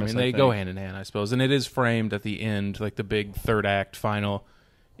Sure, Christmas. I mean, they go hand in hand, I suppose, and it is framed at the end, like the big third act final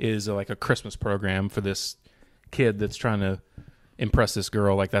is like a Christmas program for this kid that's trying to impress this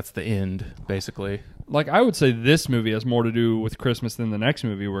girl. Like that's the end, basically. Like I would say, this movie has more to do with Christmas than the next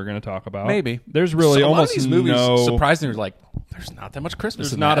movie we're going to talk about. Maybe there's really so almost a lot of these movies, no. surprisingly, like there's not that much Christmas.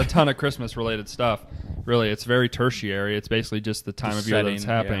 There's in not that. a ton of Christmas related stuff. Really, it's very tertiary. It's basically just the time of year that it's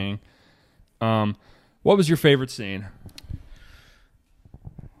setting, happening. What was your favorite scene?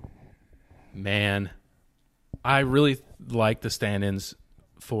 Man, I really like the stand-ins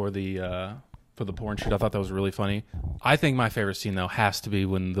for the porn shoot. I thought that was really funny. I think my favorite scene though has to be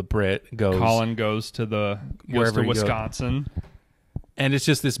when the Brit goes. Colin goes to Wherever he goes. Wisconsin. And it's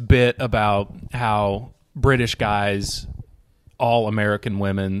just this bit about how British guys, all American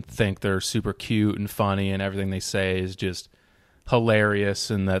women, think they're super cute and funny, and everything they say is just hilarious,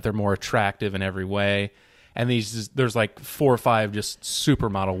 and that they're more attractive in every way. And there's like 4 or 5 just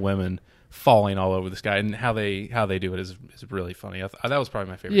supermodel women falling all over this guy, and how they do it is really funny. That was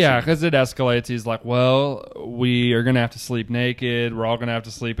probably my favorite. Yeah, scene. because it escalates. He's like, "Well, we are gonna have to sleep naked. We're all gonna have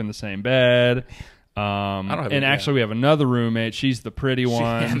to sleep in the same bed." And actually, we have another roommate. She's the pretty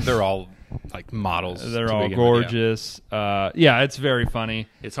one. And they're all like models. They're to all begin with, yeah. gorgeous. Yeah, it's very funny.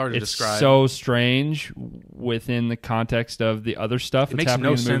 It's hard to It's describe. so strange within the context of the other stuff It that's makes happening no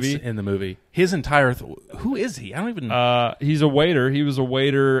in the sense movie. in the movie. His entire who is he? I don't even. He's a waiter. He was a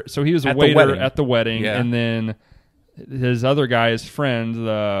waiter. So he was a At the waiter wedding. at the wedding, Yeah. and then his other guy, his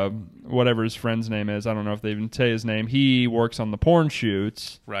friend, whatever his friend's name is, I don't know if they even say his name. He works on the porn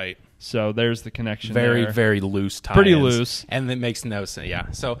shoots. Right. So there's the connection. Very, there. very loose tie-ins. Pretty loose. And it makes no sense.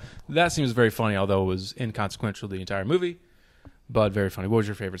 Yeah. So that seems very funny, although it was inconsequential the entire movie, but very funny. What was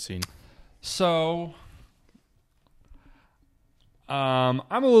your favorite scene? So, I'm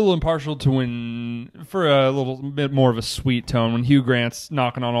a little impartial to for a little bit more of a sweet tone, when Hugh Grant's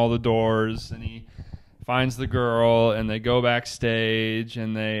knocking on all the doors and he finds the girl and they go backstage,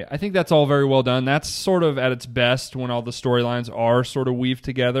 and I think that's all very well done. That's sort of at its best when all the storylines are sort of weaved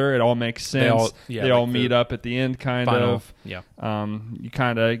together. It all makes sense. They all meet up at the end, kind of. Yeah. You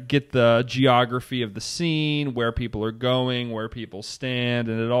kind of get the geography of the scene, where people are going, where people stand,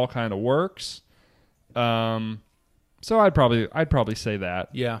 and it all kind of works. So I'd probably say that.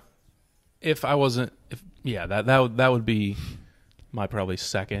 Yeah. That would be my probably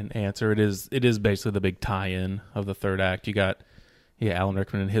second answer. It is basically the big tie-in of the third act. You got Alan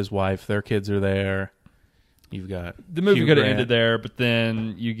Rickman and his wife, their kids are there. You've got The movie Hugh could have Grant. ended there, but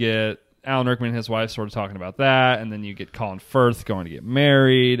then you get Alan Rickman and his wife sort of talking about that, and then you get Colin Firth going to get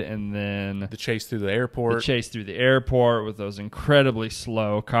married, and then The chase through the airport. the chase through the airport with those incredibly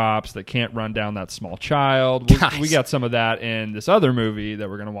slow cops that can't run down that small child. We got some of that in this other movie that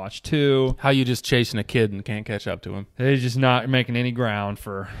we're going to watch too. How you just chasing a kid and can't catch up to him. They're just not making any ground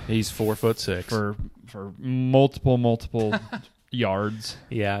for He's 4'6". for multiple yards.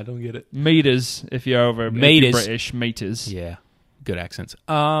 Yeah, I don't get it. Meters, if you're over Meters. British, meters. Yeah, good accents.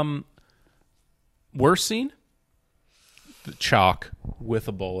 Worst scene? The chalk with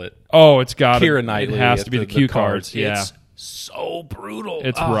a bullet. Oh, it's got Keira Knightley. It has at to be the cue cards. Yeah, It's so brutal.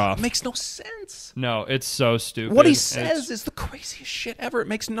 It's rough. It makes no sense. no, it's so stupid. What he It's- says is the craziest shit ever. It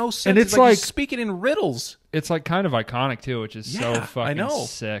makes no sense. And it's like like- he's speaking in riddles. It's like kind of iconic too, which is so Yeah, I fucking know.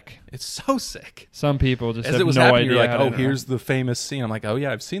 sick. It's so sick. Some people just As have it was no happening, idea. you're like, how to oh, interact. here's the famous scene. I'm like, oh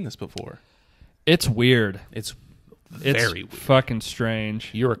yeah, I've seen this before. It's weird. It's It's very weird. fucking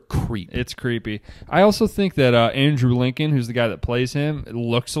strange. You're a creep. It's creepy. I also think that Andrew Lincoln, who's the guy that plays him,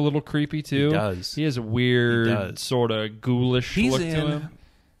 looks a little creepy too. He does. He has a He weird, does. sort of ghoulish He's look in. to him.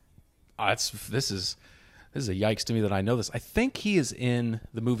 This is a yikes to me that I know this. I think he is in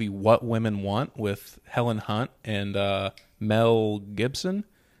the movie What Women Want with Helen Hunt and Mel Gibson,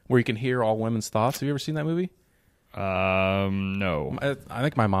 where you can hear all women's thoughts. Have you ever seen that movie? No. I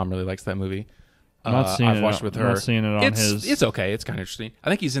think my mom really likes that movie. I'm not seeing I've it. watched with her. I'm not seeing it on his. It's okay. It's kind of interesting. I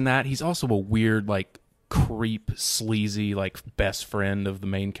think he's in that. He's also a weird, like, creep, sleazy, like, best friend of the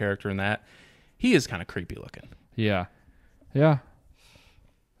main character in that. He is kind of creepy looking. Yeah. Yeah.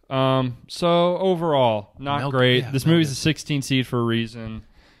 So overall, not great. This movie's a 16 seed for a reason.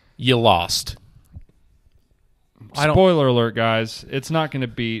 You lost. Spoiler alert, guys. It's not going to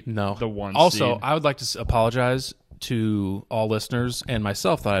beat No. the one Also, seed. I would like to apologize to all listeners and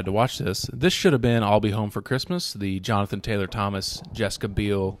myself that I had to watch this. This should have been I'll Be Home for Christmas, the Jonathan Taylor Thomas, Jessica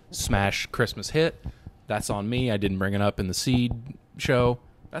Biel smash Christmas hit. That's on me. I didn't bring it up in the Seed show.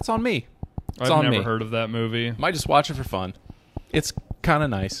 That's on me. It's I've on never me. heard of that movie. Might just watch it for fun. It's kind of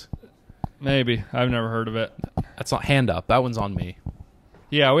nice. Maybe. I've never heard of it. That's not Hand Up. That one's on me.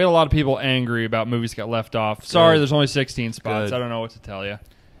 Yeah, we had a lot of people angry about movies that got left off. Sorry, Good. there's only 16 spots. Good. I don't know what to tell you.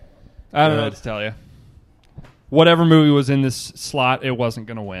 I don't know Good. what to tell you. Whatever movie was in this slot, it wasn't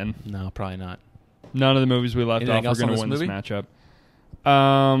going to win. No, probably not. None of the movies we left Anything off are else going on to win this this movie?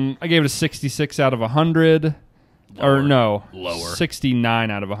 matchup. I gave it a 66 out of 100. Or Lower. no. Lower.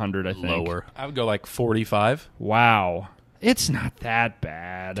 69 out of 100, I think. Lower. I would go like 45. Wow. It's not that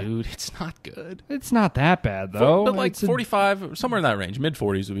bad. Dude, it's not good. It's not that bad, though. But like It's a- 45, somewhere in that range.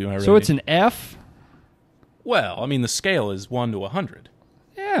 Mid-40s would be my rating. so it's an F? Well, I mean, the scale is 1 to 100.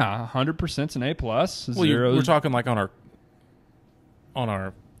 Yeah, 100% is an A+. Well, Zero. we're talking like on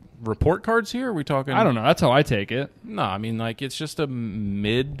our report cards here? Are we talking... I don't know. That's how I take it. No, I mean, like, it's just a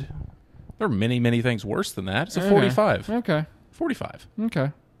mid... There are many, many things worse than that. It's a Okay. 45. Okay. 45.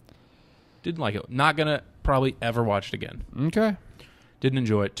 Okay. Didn't like it. Not gonna probably ever watch it again. Okay. Didn't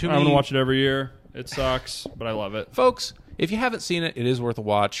enjoy it. Too I'm many... going to watch it every year. It sucks, but I love it. Folks, if you haven't seen it, it is worth a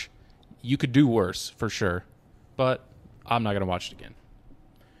watch. You could do worse, for sure. But I'm not gonna watch it again.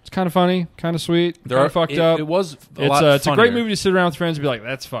 It's kind of funny, kind of sweet, There kind are of fucked up. It was a It's lot it's a great funnier. movie to sit around with friends and be like,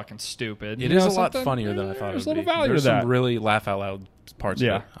 that's fucking stupid. It You is know, a lot something- funnier than I thought it There's would a be. little value There's to that. some really laugh out loud parts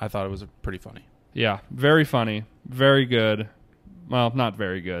Yeah. of it. I thought it was pretty funny. Yeah, very funny, very good. Well, not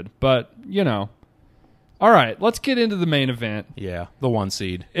very good, but, you know. All right, let's get into the main event. Yeah, the 1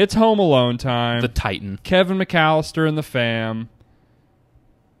 seed, It's Home Alone time. the Titan. Kevin McAllister and the fam.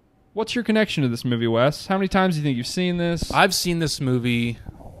 What's your connection to this movie, Wes? How many times do you think you've seen this? I've seen this movie.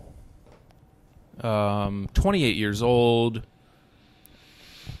 28 years old.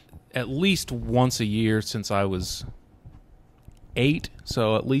 At least once a year since I was 8,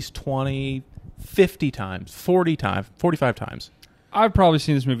 so at least 20, 50 times, 40 times, 45 times. I've probably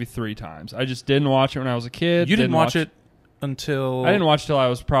seen this movie 3 times. I just didn't watch it when I was a kid. You didn't watch it until... I didn't watch it till I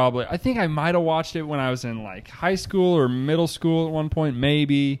was probably... I think I might have watched it when I was in like high school or middle school at one point,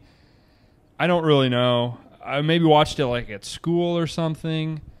 maybe. I don't really know. I maybe watched it like at school or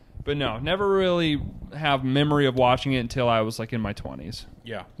something. But no, never really have memory of watching it until I was like in my 20s.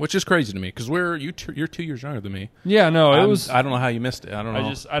 Yeah, which is crazy to me because you're 2 years younger than me. Yeah, no, it was... I don't know how you missed it. I don't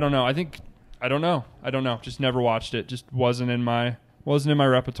know. I don't know. I don't know. Just never watched it. Just wasn't in my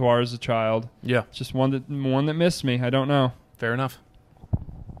repertoire as a child. Yeah, It's just one that missed me. I don't know. fair enough.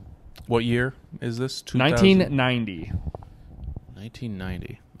 What year is this? 1990.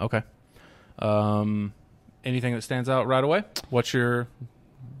 1990. Okay. Anything that stands out right away? What's your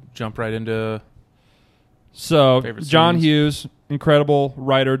jump right into? So Favorite John scenes? Hughes, incredible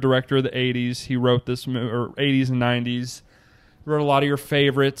writer, director of the 80s. He wrote this, or 80s and 90s. Wrote a lot of your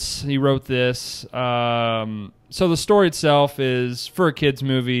favorites. He wrote this. So the story itself is, for a kid's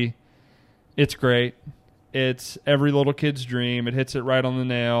movie, it's great. It's every little kid's dream. It hits it right on the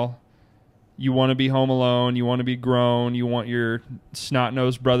nail. You want to be home alone. You want to be grown. You want your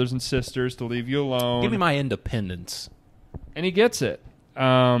snot-nosed brothers and sisters to leave you alone. Give me my independence. And he gets it.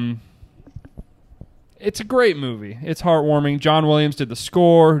 It's a great movie. It's heartwarming. John Williams did the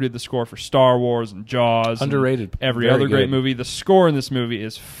score, who did the score for Star Wars and Jaws. Underrated. And every Very other great good. movie. The score in this movie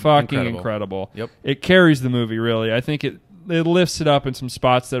is fucking incredible. Yep. It carries the movie, really. I think it lifts it up in some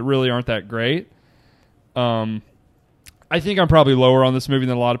spots that really aren't that great. I think I'm probably lower on this movie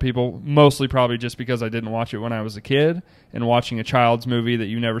than a lot of people, mostly probably just because I didn't watch it when I was a kid, and watching a child's movie that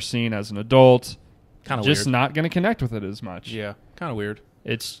you've never seen as an adult, Kind of just weird. not going to connect with it as much. Yeah, kind of weird.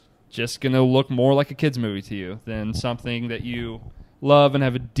 It's just going to look more like a kid's movie to you than something that you love and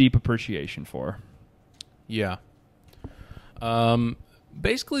have a deep appreciation for. Yeah.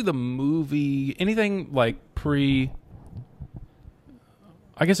 Basically, the movie, anything like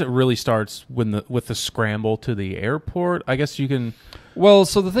I guess it really starts with the scramble to the airport. I guess you can. Well,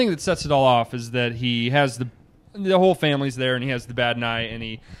 so the thing that sets it all off is that he has the whole family's there, and he has the bad night, and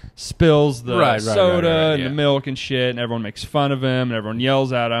he spills the soda and yeah. the milk and shit, and everyone makes fun of him, and everyone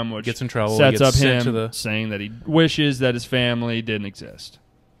yells at him, which Gets in trouble, sets he up gets sent him to saying that he wishes that his family didn't exist.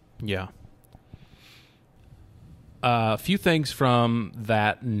 Yeah. A few things from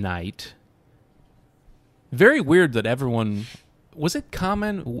that night. Very weird that everyone... Was it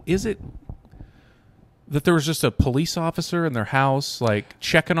common? Is it that there was just a police officer in their house, like,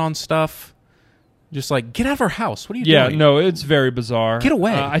 checking on stuff? Just like, get out of our house. What are you doing? Yeah, no, it's very bizarre. Get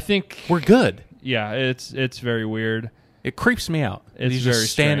away. I think... We're good. Yeah, it's very weird. It creeps me out. It's He's very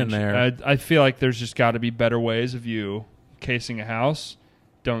just standing strange. there. I feel like there's just got to be better ways of you casing a house.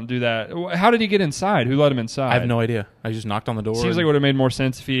 Don't do that. How did he get inside? Who let him inside? I have no idea. I just knocked on the door. Seems like it would have made more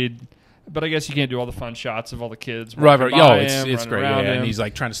sense if he'd But I guess you can't do all the fun shots of all the kids. Right. walking Yo, by it's him, it's running great. around Yeah, him. and he's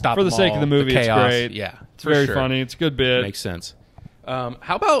like trying to stop For the them sake all, of the movie, it's chaos. great. Yeah, It's very funny. It's a good bit. Makes sense. How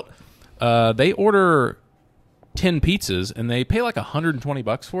about they order 10 pizzas and they pay like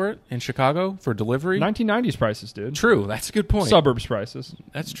 $120 for it in Chicago for delivery? 1990s prices, dude. True. That's a good point. Suburbs prices.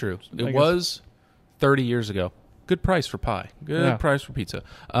 That's true. I It guess. was 30 years ago. Good price for pie. Good Yeah. price for pizza.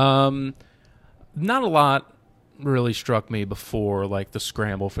 Not a lot really struck me before, like the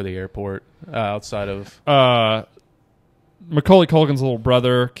scramble for the airport outside of. Macaulay Culkin's little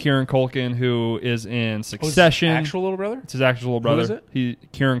brother, Kieran Culkin, who is in Succession. Actual little brother? It's his actual little brother. is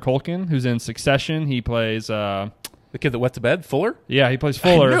it? Kieran Culkin, who's in Succession. He plays. The kid that wet the bed? Fuller? Yeah, he plays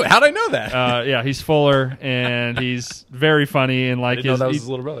Fuller. How'd I know that? Yeah, he's Fuller, and he's very funny and I like didn't know that was his his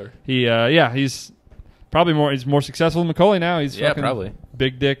little brother. he's probably more. He's more successful than Macaulay now. He's Yeah, fucking probably.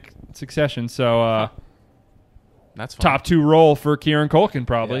 big dick Succession. So That's fine. top 2 role for Kieran Culkin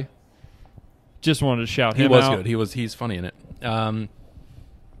probably. Yeah. Just wanted to shout He him was out. good. He's funny in it.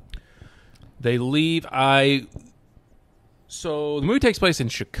 They leave. So the movie takes place in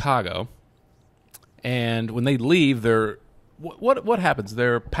Chicago, and when they leave, what happens?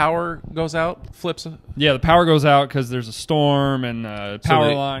 Their power goes out, flips. Yeah, the power goes out because there's a storm and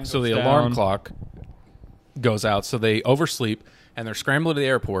power line. So goes the down. alarm clock goes out. So they oversleep, and they're scrambling to the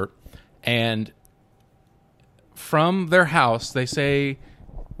airport. And from their house, they say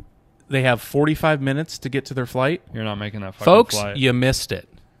they have 45 minutes to get to their flight. You're not making that fucking Folks, flight. you missed it.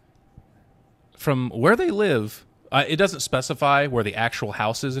 From where they live, it doesn't specify where the actual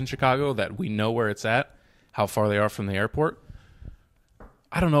house is in Chicago, that we know where it's at, how far they are from the airport.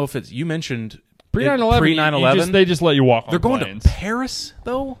 I don't know if it's, you mentioned Pre 9/11. Pre 9/11. They just let you walk on They're going planes. to Paris,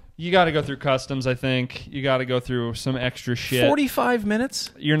 though? You got to go through customs, I think. You got to go through some extra shit. 45 minutes?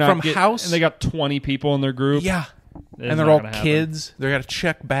 You're not from house? and they got 20 people in their group. Yeah. It's And they're not all gonna happen. kids. They got to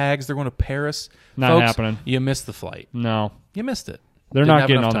check bags. They're going to Paris. Not Folks, happening. You missed the flight. No, You missed it. they're Didn't not have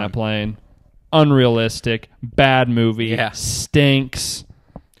getting enough on time. that plane. Unrealistic, bad movie. Yeah. Stinks.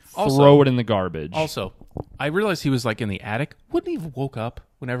 Also- Throw it in the garbage. Also, I realized he was like in the attic. Wouldn't he have woke up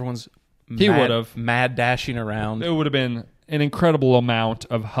when everyone's He would've. mad dashing around? It would have been an incredible amount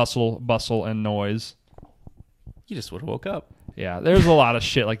of hustle, bustle, and noise. You just would have woke up. Yeah, there's a lot of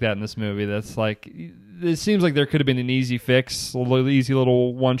shit like that in this movie. That's like, it seems like there could have been an easy fix, a little easy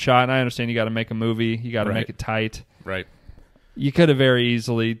little one shot. And I understand you got to make a movie, you got to Right. make it tight. Right. You could have very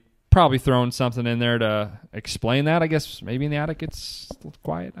easily probably thrown something in there to explain that. I guess maybe in the attic it's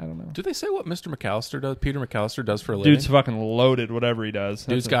quiet. I don't know. Do they say what Mr. McAllister does? Peter McAllister does for a living? Dude's fucking loaded, whatever he does.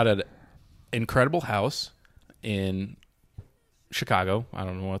 Dude's got an incredible house in Chicago. I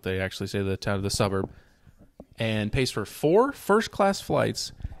don't know what they actually say, the town of the suburb, and pays for 4 first-class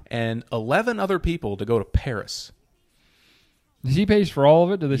flights and 11 other people to go to Paris. He pays for all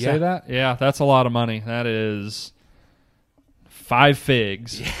of it. Did they Yeah. say that? Yeah, that's a lot of money. That is 5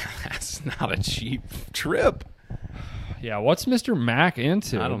 figs. Yeah, that's not a cheap trip. Yeah, what's Mr. Mac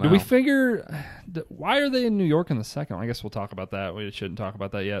into? I don't Do we know. figure why are they in New York in the second one? I guess we'll talk about that. We shouldn't talk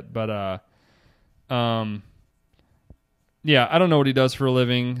about that yet, but yeah, I don't know what he does for a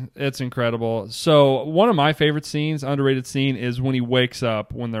living. It's incredible. So, one of my favorite scenes, underrated scene, is when he wakes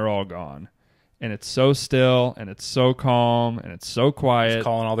up when they're all gone. And it's so still and it's so calm and it's so quiet. He's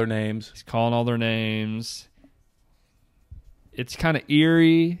calling all their names. He's calling all their names. It's kind of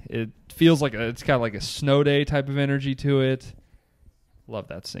eerie. It feels like it's got like a snow day type of energy to it. Love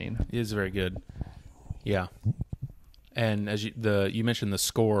that scene. It is very good. Yeah. And as you mentioned the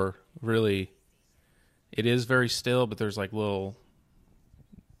score, really, it is very still, but there's like little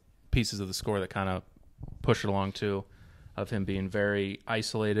pieces of the score that kind of push it along too, of him being very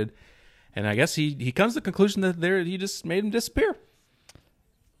isolated. And I guess he comes to the conclusion that he just made him disappear.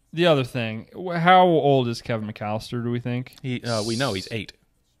 The other thing, how old is Kevin McAllister, do we think? We know he's 8.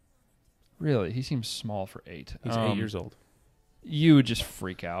 Really? He seems small for 8. He's 8 years old. You would just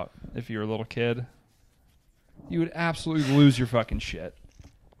freak out if you were a little kid. You would absolutely lose your fucking shit.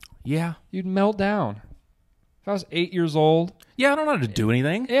 Yeah. You'd melt down. If I was 8 years old, Yeah, I don't know how to do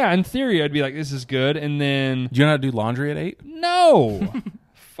anything. yeah, in theory, I'd be like, this is good. And then, Do you know how to do laundry at 8? no.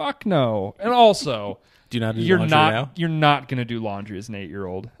 Fuck no. And also, Do you know how to do laundry now? you're not going to do laundry as an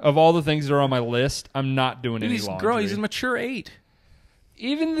 8-year-old. Of all the things that are on my list, I'm not doing any He's laundry. he's a mature 8.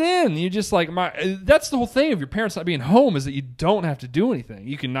 Even then, you just like that's the whole thing of your parents not being home, is that you don't have to do anything.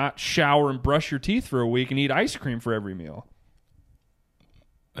 You can not shower and brush your teeth for a week and eat ice cream for every meal.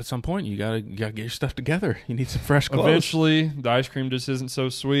 At some point, you gotta get your stuff together. You need some fresh clothes. Eventually, the ice cream just isn't so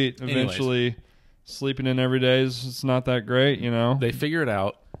sweet. Eventually, sleeping in every day it's not that great, you know. They figure it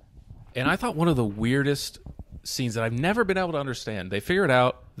out. And I thought one of the weirdest scenes that I've never been able to understand. They figure it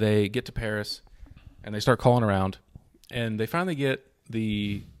out. They get to Paris, and they start calling around, and they finally get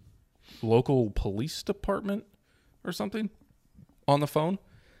the local police department or something on the phone.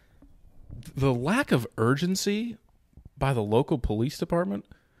 The lack of urgency by the local police department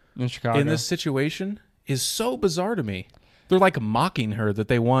in Chicago in this situation is so bizarre to me. They're like mocking her that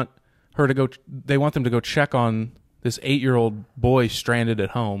they want her to go. They want them to go check on this 8-year-old boy stranded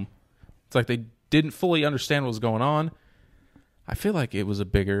at home. It's like they didn't fully understand what was going on. I feel like it was a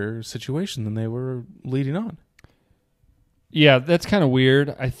bigger situation than they were leading on. Yeah, that's kind of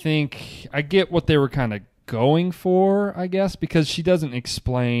weird. I think I get what they were kind of going for, I guess, because she doesn't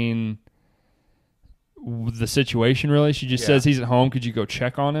explain the situation really. She just says he's at home. Could you go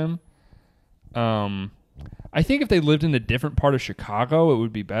check on him? I think if they lived in a different part of Chicago, it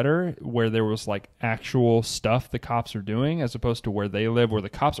would be better, where there was like actual stuff the cops are doing, as opposed to where they live, where the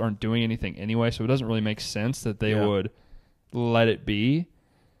cops aren't doing anything anyway. So it doesn't really make sense that they would let it be.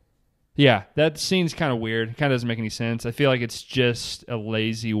 Yeah, that scene's kind of weird. It kind of doesn't make any sense. I feel like it's just a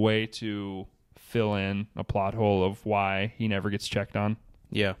lazy way to fill in a plot hole of why he never gets checked on.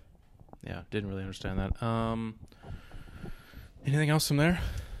 Yeah. Yeah, didn't really understand that. Anything else from there?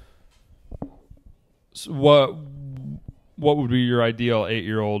 So what would be your ideal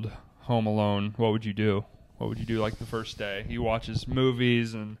 8-year-old home alone? What would you do? What would you do like the first day? He watches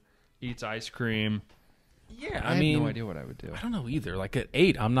movies and eats ice cream. Yeah, I mean, have no idea what I would do. I don't know either. Like at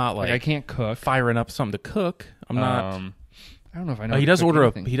 8, I'm not like I can't cook. Firing up something to cook. I'm not. I don't know if I know. He does order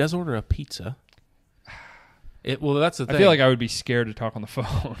a pizza. Well, that's the thing. I feel like I would be scared to talk on the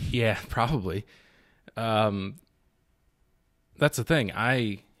phone. Yeah, probably. That's the thing.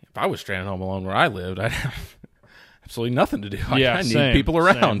 If I was stranded home alone where I lived, I'd have absolutely nothing to do. I need people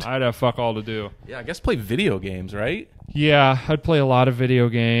around. I'd have fuck all to do. Yeah, I guess play video games, right? Yeah, I'd play a lot of video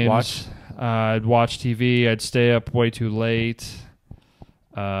games. Watch. I'd watch TV. I'd stay up way too late.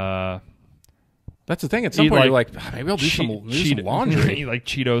 That's the thing. At some point, you're like, maybe I'll do some laundry. Eat like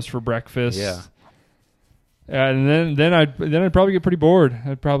Cheetos for breakfast. Yeah. And then I'd probably get pretty bored.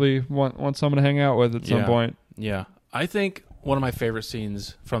 I'd probably want someone to hang out with at some point. Yeah. I think one of my favorite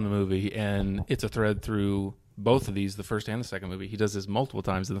scenes from the movie, and it's a thread through both of these, the first and the second movie. He does this multiple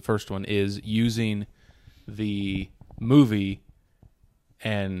times. In the first one is using the movie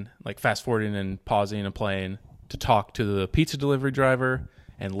and like fast forwarding and pausing and playing to talk to the pizza delivery driver,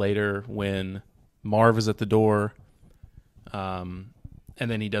 and later when Marv is at the door, and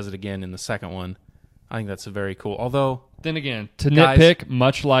then he does it again in the second one. I think that's very cool. Although, then again, nitpick,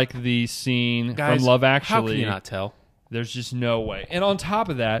 much like the scene from Love Actually, how can you not tell? There's just no way. And on top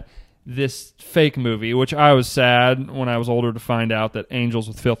of that, this fake movie, which I was sad when I was older to find out that Angels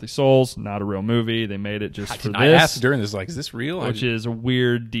with Filthy Souls, not a real movie. They made it just for this. I asked during this, like, is this real? Which is a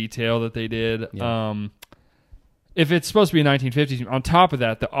weird detail that they did. Yeah. If it's supposed to be a 1950s, on top of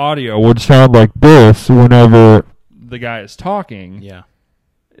that, the audio would sound like this whenever the guy is talking. Yeah.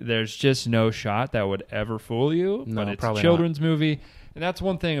 There's just no shot that would ever fool you. No, but it's probably a children's movie. And that's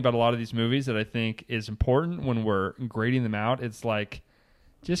one thing about a lot of these movies that I think is important when we're grading them out. It's like,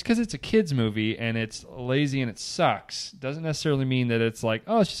 just because it's a kid's movie and it's lazy and it sucks doesn't necessarily mean that it's like,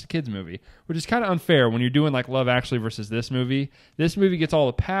 oh, it's just a kid's movie, which is kind of unfair when you're doing like Love Actually versus this movie. This movie gets all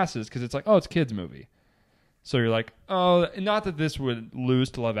the passes because it's like, oh, it's a kid's movie. So you're like, oh, not that this would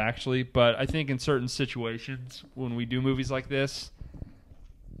lose to Love Actually, but I think in certain situations when we do movies like this,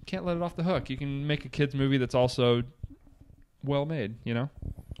 you can't let it off the hook. You can make a kid's movie that's also well made, you know?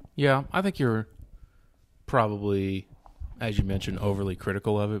 Yeah, I think you're probably, as you mentioned, overly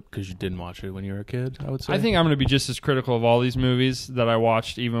critical of it because you didn't watch it when you were a kid, I would say. I think I'm going to be just as critical of all these movies that I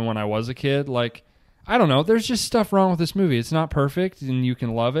watched even when I was a kid. Like, I don't know. There's just stuff wrong with this movie. It's not perfect, and you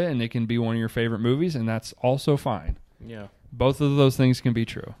can love it, and it can be one of your favorite movies, and that's also fine. Yeah. Both of those things can be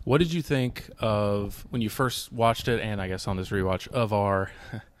true. What did you think of when you first watched it, and I guess on this rewatch, of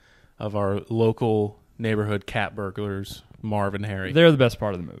our local neighborhood cat burglars, Marv and Harry? They're the best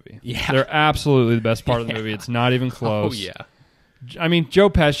part of the movie. Yeah. They're absolutely the best part of the movie. It's not even close. Oh, yeah. I mean, Joe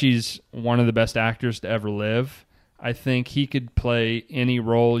Pesci's one of the best actors to ever live. I think he could play any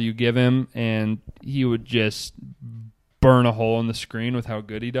role you give him, and he would just burn a hole in the screen with how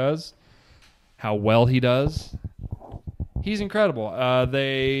good he does, how well he does. He's incredible.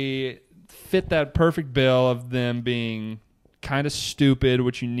 They fit that perfect bill of them being kind of stupid,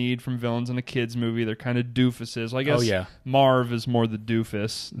 which you need from villains in a kid's movie. They're kind of doofuses. I guess Marv is more the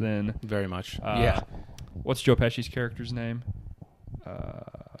doofus than... Very much. What's Joe Pesci's character's name?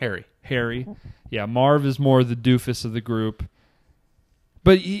 Harry. Yeah, Marv is more the doofus of the group.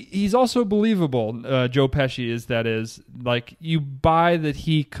 But he's also believable. Joe Pesci is, that is. Like, you buy that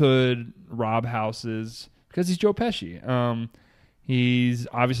he could rob houses, Because he's Joe Pesci. He's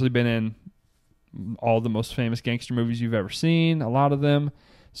obviously been in all the most famous gangster movies you've ever seen, a lot of them.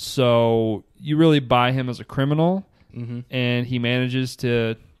 So you really buy him as a criminal, and he manages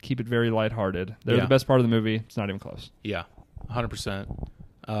to keep it very lighthearted. They're the best part of the movie. It's not even close. Yeah, 100%.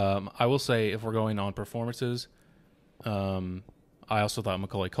 I will say, if we're going on performances, I also thought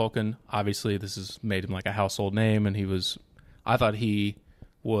Macaulay Culkin, obviously this has made him like a household name, and I thought he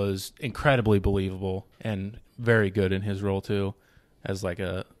was incredibly believable and very good in his role too, as like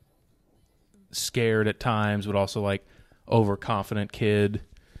a scared at times, but also like overconfident kid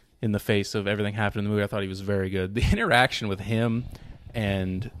in the face of everything happening in the movie. I thought he was very good. The interaction with him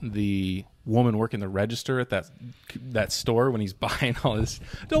and the woman working the register at that store when he's buying all this.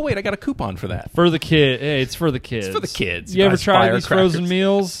 No, wait, I got a coupon for that. For the kid. Hey, it's for the kids. It's for the kids. You ever try these frozen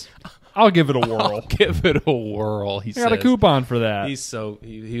meals? I'll give it a whirl. I'll give it a whirl. He got a coupon for that.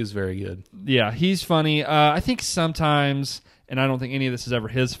 He was very good. Yeah, he's funny. I think sometimes, and I don't think any of this is ever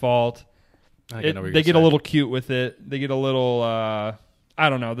his fault, they get a little cute with it. They get a little, I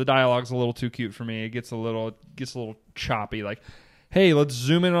don't know, the dialogue's a little too cute for me. It gets a little choppy. Like, hey, let's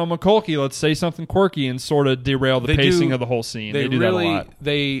zoom in on McCulkey. Let's say something quirky and sort of derail the pacing of the whole scene. They do that a lot.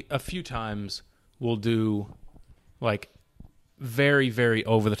 They, a few times, will do, like, very, very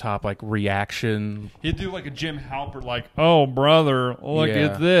over-the-top, like, reaction. He'd do, like, a Jim Halpert, like, oh, brother, look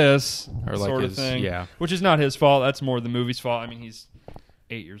at this, or like sort of thing. Yeah. Which is not his fault. That's more the movie's fault. I mean, he's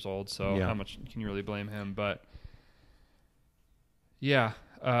 8 years old, so yeah. How much can you really blame him? But, yeah,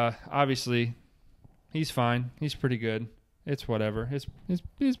 obviously, he's fine. He's pretty good. It's whatever.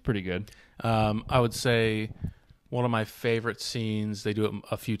 He's pretty good. I would say one of my favorite scenes, they do it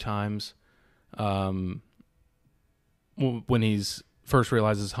a few times, when he's first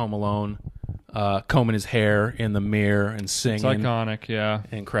realizes Home Alone, combing his hair in the mirror and singing. It's iconic, yeah.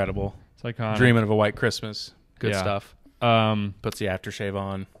 Incredible. It's iconic. Dreaming of a White Christmas. Good stuff. Puts the aftershave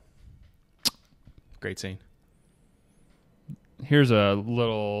on. Great scene. Here's a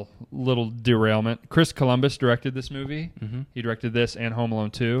little derailment. Chris Columbus directed this movie. Mm-hmm. He directed this and Home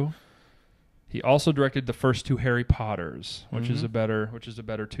Alone 2. He also directed the first two Harry Potters, which is a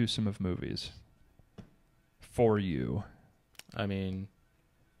better twosome of movies. For you. I mean,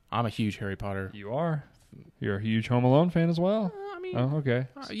 I'm a huge Harry Potter. You are. You're a huge Home Alone fan as well. I mean, oh, okay.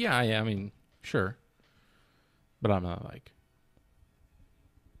 Yeah. I mean, sure, but I'm not like.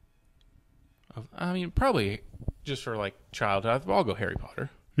 I mean, probably just for like childhood, I'll go Harry Potter.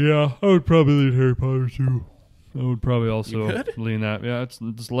 Yeah, I would probably lean Harry Potter too. I would probably also lean that. Yeah, it's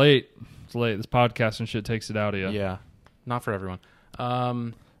late. It's late. This podcast and shit takes it out of you. Yeah, not for everyone.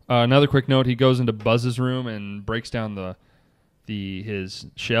 Another quick note: he goes into Buzz's room and breaks down his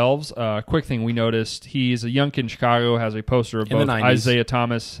shelves. Quick thing we noticed: he's a young kid in Chicago, has a poster of both Isaiah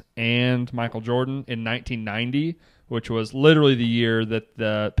Thomas and Michael Jordan in 1990, which was literally the year that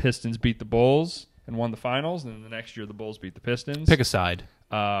the Pistons beat the Bulls and won the finals, and then the next year the Bulls beat the Pistons. Pick a side.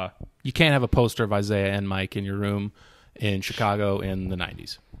 You can't have a poster of Isaiah and Mike in your room in Chicago in the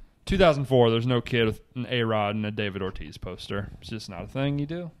 90s. 2004, there's no kid with an A-Rod and a David Ortiz poster. It's just not a thing you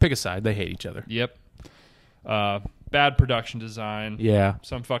do. Pick a side. They hate each other. Yep. Bad production design. Yeah.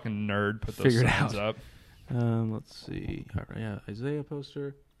 Some fucking nerd put those signs up. Let's see. All right, yeah, Isaiah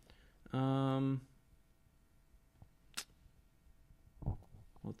poster.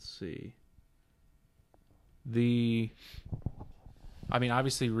 Let's see. I mean,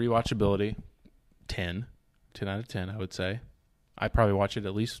 obviously, rewatchability, 10 out of 10, I would say. I probably watch it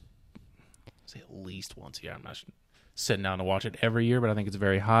at least once a year. I'm not sitting down to watch it every year, but I think it's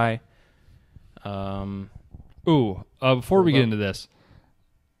very high. Before we get into this,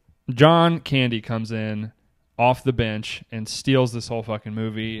 John Candy comes in off the bench and steals this whole fucking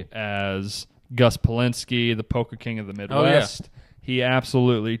movie as Gus Polinski, the Polka King of the Midwest. Oh, yeah. He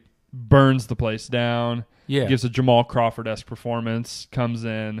absolutely burns the place down. Yeah. Gives a Jamal Crawford-esque performance, comes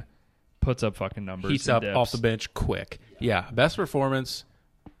in, puts up fucking numbers. Heats up off the bench quick. Yeah. Best performance,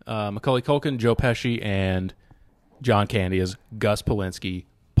 Macaulay Culkin, Joe Pesci, and John Candy as Gus Polinski,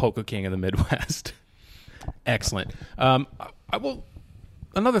 Polka King of the Midwest. Excellent.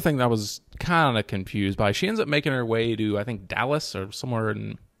 Another thing that I was kind of confused by, she ends up making her way to, I think, Dallas or somewhere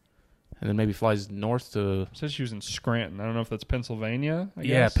and then maybe flies north to... It says she was in Scranton. I don't know if that's Pennsylvania, I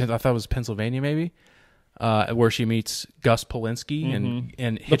guess. Yeah, I thought it was Pennsylvania, maybe. Where she meets Gus Polinski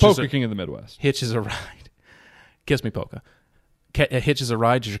and the Polka King of the Midwest. Hitches a ride. Kiss me, Polka. Hitches a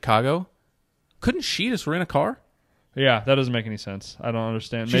ride to Chicago. Couldn't she just rent a car? Yeah, that doesn't make any sense. I don't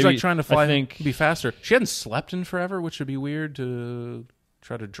understand. She's like trying to fly, be faster. She hadn't slept in forever, which would be weird to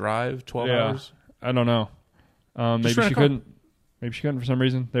try to drive 12 hours. I don't know. Maybe she couldn't. Maybe she couldn't for some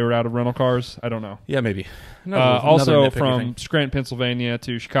reason. They were out of rental cars. I don't know. Yeah, maybe. Also, from Scranton, Pennsylvania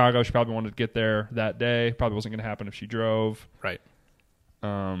to Chicago, she probably wanted to get there that day. Probably wasn't going to happen if she drove. Right.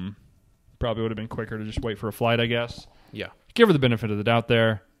 Probably would have been quicker to just wait for a flight, I guess. Yeah. Give her the benefit of the doubt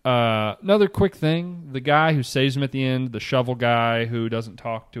there. Another quick thing. The guy who saves him at the end, the shovel guy who doesn't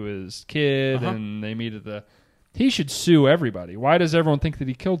talk to his kid, and they meet at the... He should sue everybody. Why does everyone think that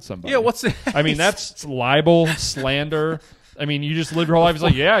he killed somebody? Yeah, what's it? I mean, that's libel, slander. I mean, you just live your whole life. It's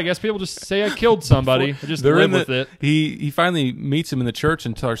like, yeah, I guess people just say I killed somebody. I just live with it. He finally meets him in the church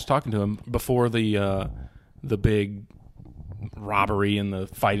and starts talking to him before the big robbery and the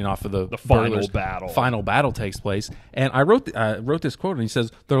fighting off of the final battle. Final battle takes place. And I wrote this quote, and he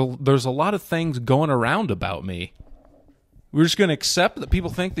says, "There's a lot of things going around about me. We're just going to accept that people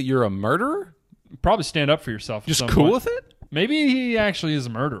think that you're a murderer? Probably stand up for yourself. Just cool with it? Maybe he actually is a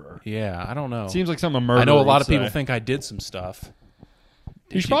murderer. Yeah, I don't know. Seems like something a murderer I know a lot would of people say. think I did some stuff.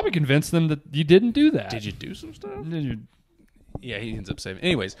 You should probably convince them that you didn't do that. Did you do some stuff? Did you? Yeah, he ends up saving.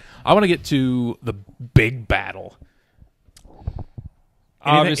 Anyways, I want to get to the big battle.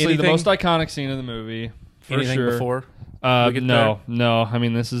 Obviously, the most iconic scene of the movie. For anything sure. before? No. I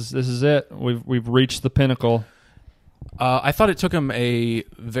mean, this is it. We've reached the pinnacle. I thought it took him a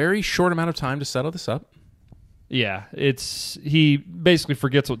very short amount of time to settle this up. Yeah, he basically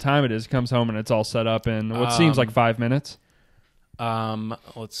forgets what time it is, comes home, and it's all set up in what seems like 5 minutes.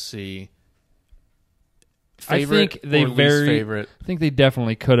 Let's see. I think favorite? I think they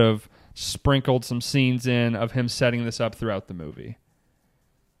definitely could have sprinkled some scenes in of him setting this up throughout the movie.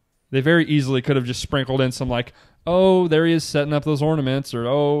 They very easily could have just sprinkled in some like, oh, there he is setting up those ornaments,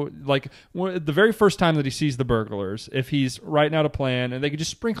 or the very first time that he sees the burglars, if he's writing out a plan, and they could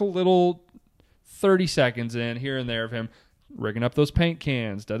just sprinkle little 30 seconds in here and there of him rigging up those paint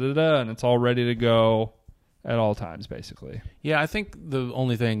cans, and it's all ready to go at all times, basically. Yeah, I think the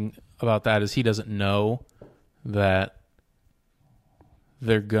only thing about that is he doesn't know that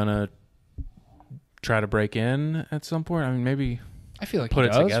they're gonna try to break in at some point. I mean, maybe I feel like put he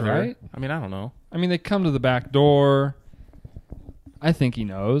it does, together. right? I mean, I don't know. I mean, they come to the back door. I think he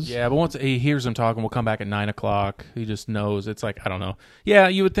knows. Yeah, but once he hears them talking, we'll come back at 9:00. He just knows. It's like, I don't know. Yeah,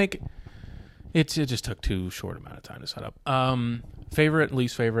 you would think it just took too short amount of time to set up. Favorite,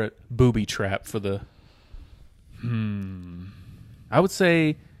 least favorite booby trap for the. I would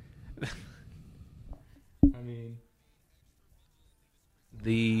say. I mean,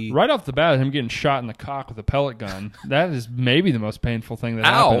 right off the bat, him getting shot in the cock with a pellet gun. That is maybe the most painful thing that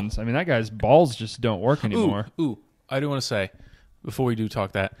Ow. happens. I mean, that guy's balls just don't work anymore. Ooh, I do want to say before we do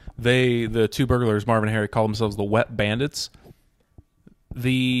talk that the two burglars, Marvin and Harry, call themselves the Wet Bandits.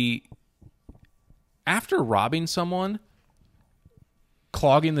 After robbing someone,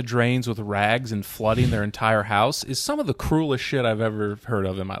 clogging the drains with rags and flooding their entire house is some of the cruelest shit I've ever heard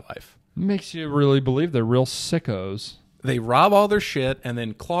of in my life. Makes you really believe they're real sickos. They rob all their shit and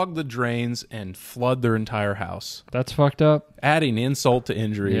then clog the drains and flood their entire house. That's fucked up. Adding insult to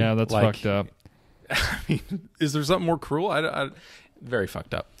injury. Yeah, that's fucked up. I mean, is there something more cruel? Very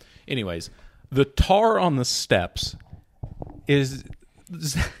fucked up. Anyways, the tar on the steps is...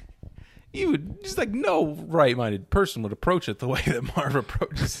 You would just like no right-minded person would approach it the way that Marv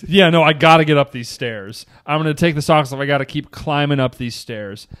approaches it. Yeah, no, I got to get up these stairs. I'm going to take the socks off. I got to keep climbing up these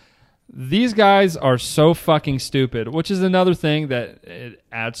stairs. These guys are so fucking stupid, which is another thing that it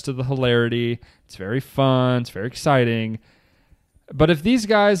adds to the hilarity. It's very fun. It's very exciting. But if these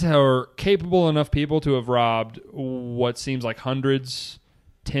guys are capable enough people to have robbed what seems like hundreds,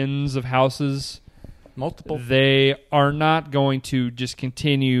 tens of houses... Multiple. They are not going to just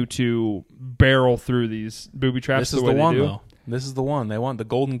continue to barrel through these booby traps. This is the one, though. This is the one. They want the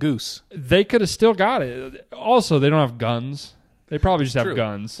golden goose. They could have still got it. Also, they don't have guns. They probably just have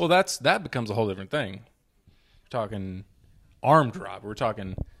guns. Well, that becomes a whole different thing. We're talking armed robbery. We're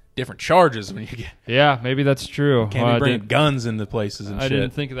talking different charges when you get. Yeah, maybe that's true. Can't be bringing guns into places and shit. I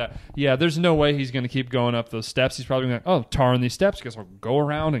didn't think of that. Yeah, there's no way he's going to keep going up those steps. He's probably going to tar on these steps. Guess I'll go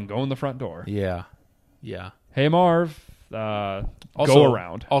around and go in the front door. Yeah. Yeah. Hey, Marv, go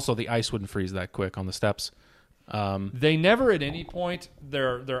around. Also, the ice wouldn't freeze that quick on the steps. They never at any point,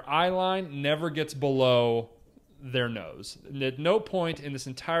 their eye line never gets below their nose. At no point in this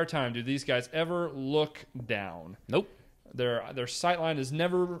entire time do these guys ever look down. Nope. Their sight line is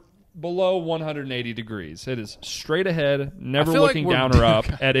never below 180 degrees. It is straight ahead, never looking down or up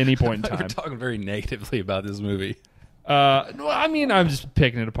at any point in time. We're talking very negatively about this movie. I mean, I'm just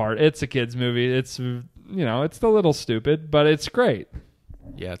picking it apart. It's a kid's movie. It's, it's a little stupid, but it's great.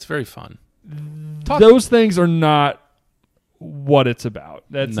 Yeah, it's very fun. Those things are not what it's about.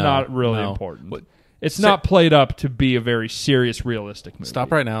 That's not really important. It's not played up to be a very serious, realistic movie.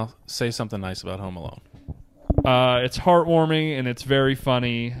 Stop right now. Say something nice about Home Alone. It's heartwarming and it's very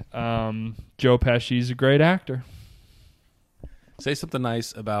funny. Joe Pesci's a great actor. Say something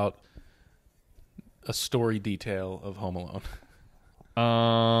nice about a story detail of Home Alone.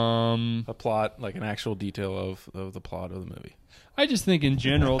 A plot, like an actual detail of the plot of the movie. I just think in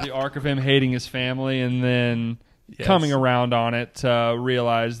general, the arc of him hating his family and then coming around on it to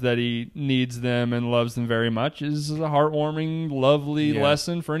realize that he needs them and loves them very much is a heartwarming, lovely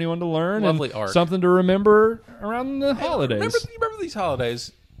lesson for anyone to learn. Lovely and arc. Something to remember around the holidays. Remember these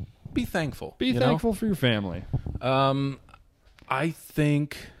holidays. Be thankful. Be thankful for your family. I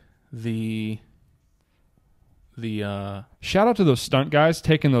think the shout out to those stunt guys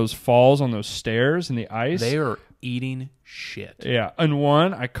taking those falls on those stairs in the ice. They are eating shit. Yeah, and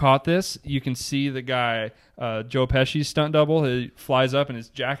one, I caught this. You can see the guy, Joe Pesci's stunt double. He flies up and his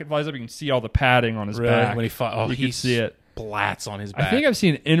jacket flies up. You can see all the padding on his back. When he you can see it. Splats on his back. I think I've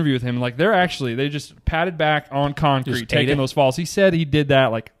seen an interview with him. Like they just padded back on concrete, taking those falls. He said he did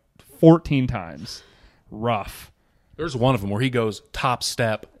that like 14 times. Rough. There's one of them where he goes top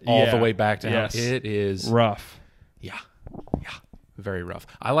step all the way back down. Yes. It is rough. Yeah. Very rough.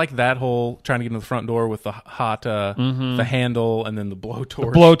 I like that whole trying to get into the front door with the hot, the handle, and then the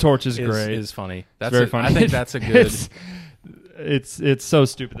blowtorch. The blowtorch is great. Is funny. That's very funny. I think that's a good. It's so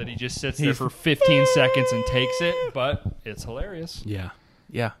stupid that he just sits there for 15 seconds and takes it, but it's hilarious. Yeah,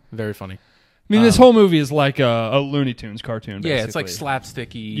 very funny. I mean, this whole movie is like a Looney Tunes cartoon. Basically. Yeah, it's like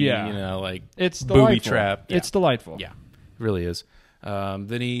slapsticky. Yeah, like it's booby trap. Yeah. It's delightful. Yeah, it really is.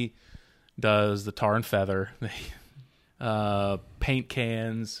 Then he does the tar and feather. Paint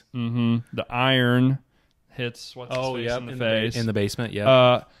cans. Mm-hmm. The iron hits what's his face in the face. In the basement,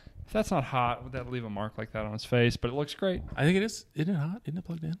 yeah. If that's not hot, would that leave a mark like that on his face? But it looks great. I think it is. Isn't it hot? Isn't it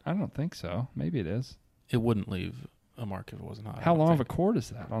plugged in? I don't think so. Maybe it is. It wouldn't leave a mark if it wasn't hot. How long of a cord is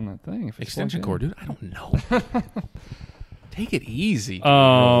that on that thing? If it's extension cord, dude? I don't know. Take it easy. Dude.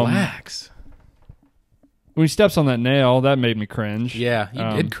 Relax. When he steps on that nail, that made me cringe. Yeah,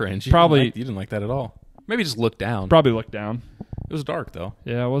 you did cringe. You didn't like that at all. Maybe just look down. Probably look down. It was dark, though.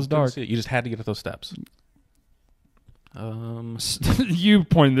 Yeah, it was dark. You just had to get up those steps. You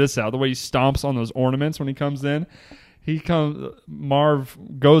pointed this out. The way he stomps on those ornaments when he comes in. Marv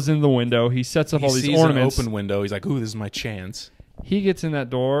goes into the window. He sets up all these ornaments. An open window. He's like, ooh, this is my chance. He gets in that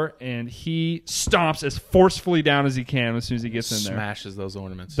door, and he stomps as forcefully down as he can as soon as he gets in there. Smashes those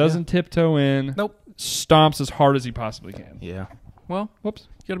ornaments. Doesn't tiptoe in. Nope. Stomps as hard as he possibly can. Yeah. Well, whoops.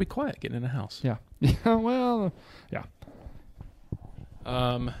 You got to be quiet getting in a house. Yeah. Yeah, well, yeah.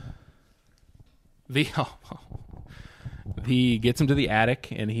 He gets him to the attic,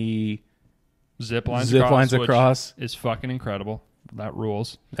 and he zip lines across. Is fucking incredible. That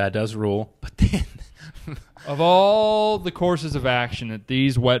rules. That does rule. But then, of all the courses of action that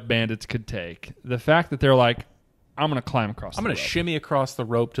these wet bandits could take, the fact that they're like, I'm going to climb across I'm going to shimmy across the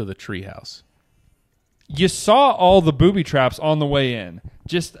rope to the treehouse. You saw all the booby traps on the way in.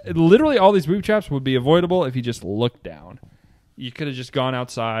 Just literally all these booby traps would be avoidable if you just looked down. You could have just gone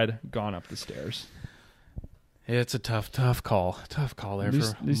outside, gone up the stairs. It's a tough call. Tough call there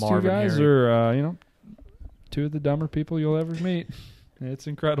these, for these Marvin. These two guys are, two of the dumber people you'll ever meet. It's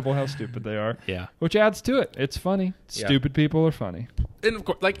incredible how stupid they are. Yeah. Which adds to it. It's funny. Yeah. Stupid people are funny. And of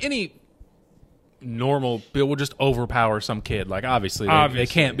course, like any normal bill will just overpower some kid. Like obviously. They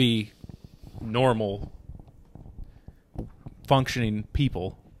can't be normal functioning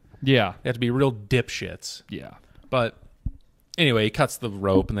people. Yeah. They have to be real dipshits. Yeah. But anyway, he cuts the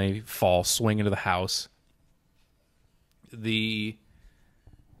rope and they fall, swing into the house. What'd you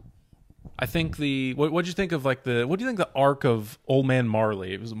think of what do you think the arc of Old Man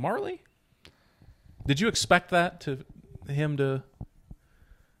Marley? Was it Marley? Did you expect that him to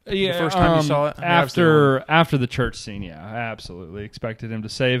the first time you saw it? After the church scene, yeah, I absolutely expected him to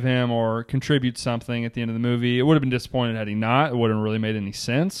save him or contribute something at the end of the movie. It would have been disappointed had he not. It wouldn't have really made any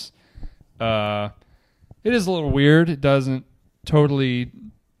sense. It is a little weird. It doesn't totally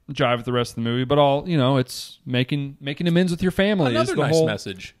jive with the rest of the movie, but it's making amends with your family. Another is the nice whole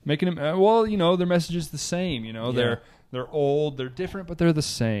message. Making them their message is the same. They're old, they're different, but they're the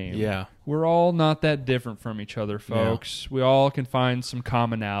same. Yeah. We're all not that different from each other, folks. Yeah. We all can find some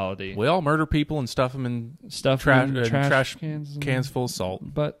commonality. We all murder people and stuff them in trash cans full of salt.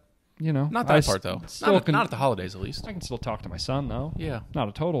 But, not that part, though. Not at the holidays, at least. I can still talk to my son, though. Yeah. Not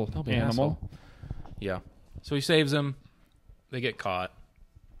a total animal. Yeah. So he saves him. They get caught.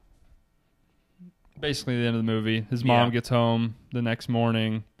 Basically, the end of the movie. His mom gets home the next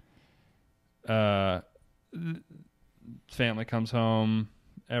morning. Family comes home,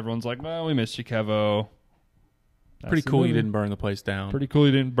 everyone's like, well, we missed you, Kevo. That's Pretty the cool you movie. didn't burn the place down. Pretty cool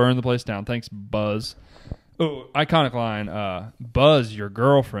you didn't burn the place down. Thanks, Buzz. Oh, iconic line. Buzz, your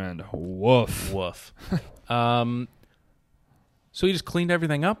girlfriend. Woof. Woof. So he just cleaned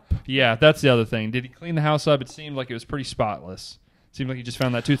everything up? Yeah, that's the other thing. Did he clean the house up? It seemed like it was pretty spotless. It seemed like he just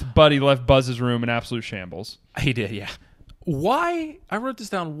found that tooth. But he left Buzz's room in absolute shambles. He did, yeah. Why? I wrote this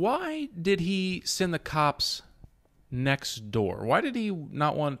down. Why did he send the cops next door? Why did he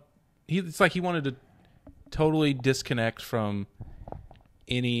not want... It's like he wanted to totally disconnect from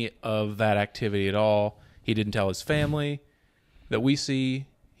any of that activity at all. He didn't tell his family that we see.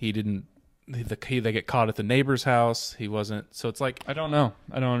 He didn't... They get caught at the neighbor's house. He wasn't... So it's like... I don't know.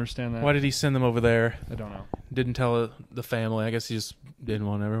 I don't understand that. Why did he send them over there? I don't know. Didn't tell the family. I guess he just didn't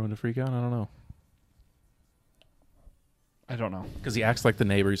want everyone to freak out. I don't know. I don't know. Because he acts like the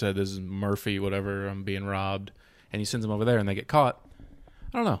neighbor. He said, this is Murphy, whatever, I'm being robbed. And he sends them over there and they get caught.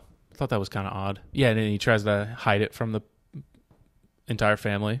 I don't know. I thought that was kind of odd. Yeah, and then he tries to hide it from the entire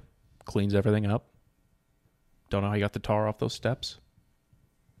family. Cleans everything up. Don't know how he got the tar off those steps.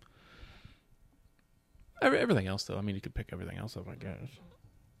 Everything else, though. I mean, you could pick everything else up, I guess.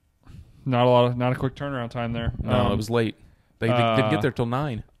 Not a quick turnaround time there. No, it was late. They didn't get there till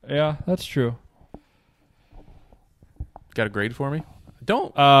 9. Yeah, that's true. Got a grade for me?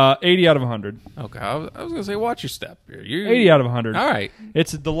 Don't. 80 out of 100. Okay, I was going to say, watch your step here. 80 out of 100. All right.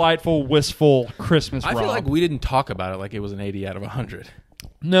 It's a delightful, wistful Christmas I romp. feel like we didn't talk about it like it was an 80 out of 100.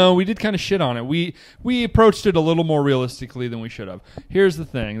 No, we did kind of shit on it. We approached it a little more realistically than we should have. Here's the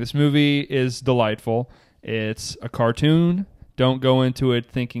thing. This movie is delightful. It's a cartoon. Don't go into it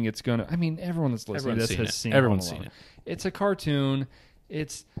thinking it's going to... I mean, everyone that's listening to this has seen it. Everyone's seen it. It's a cartoon.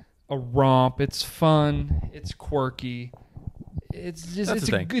 It's a romp. It's fun. It's quirky. It's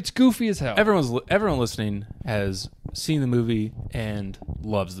just... It's goofy as hell. Everyone listening has seen the movie and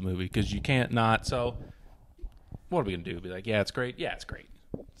loves the movie because you can't not. So what are we going to do? Be like, yeah, it's great. Yeah, it's great.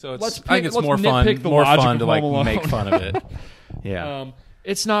 So I think it's more fun to like make fun of it. Yeah.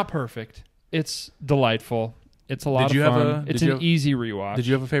 It's not perfect. It's delightful. It's a lot of fun. It's an easy rewatch. Did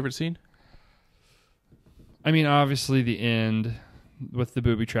you have a favorite scene? I mean, obviously the end with the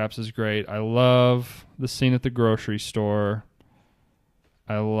booby traps is great. I love the scene at the grocery store.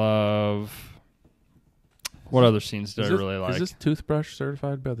 I love... What other scenes do I really like? Is this toothbrush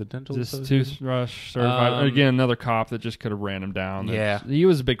certified by the dental association? This toothbrush certified. Again, another cop that just could have ran him down. Yeah. He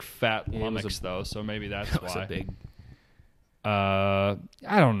was a big fat lummox, though, so maybe that's why. Was a big... I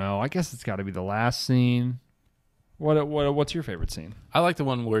don't know. I guess it's got to be the last scene. What's your favorite scene? I like the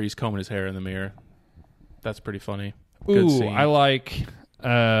one where he's combing his hair in the mirror. That's pretty funny. Good Ooh, scene. I like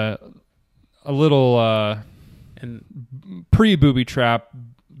a little and pre-booby trap.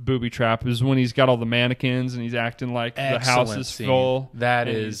 Booby trap is when he's got all the mannequins and he's acting like the house is full. That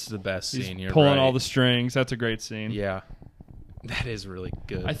is the best scene. You're pulling right. all the strings. That's a great scene. Yeah, that is really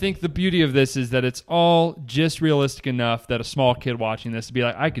good. I think the beauty of this is that it's all just realistic enough that a small kid watching this to be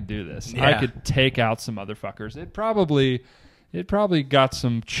like, I could do this. Yeah. I could take out some motherfuckers. It probably got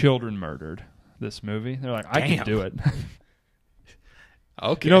some children murdered. This movie, they're like, I can do it.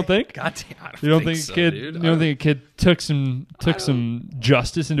 Okay, you don't think? Goddamn, you don't think so, a kid? Dude. You don't think a kid took some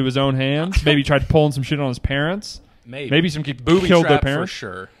justice into his own hands? Maybe tried pulling some shit on his parents. Maybe some kid killed their parents for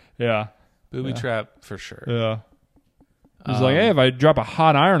sure. Yeah, booby trap for sure. Yeah. He's like, hey, if I drop a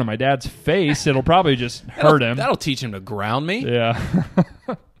hot iron on my dad's face, it'll probably just hurt him. That'll teach him to ground me. Yeah.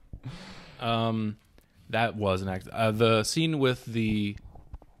 That was an act. The scene with the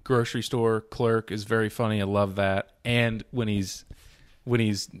grocery store clerk is very funny. I love that. And when he's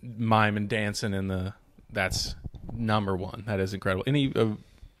miming dancing in that's number one. That is incredible. Any of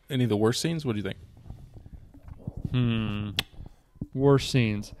the worst scenes? What do you think? Worst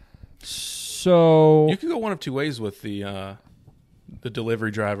scenes. So you could go one of two ways with the delivery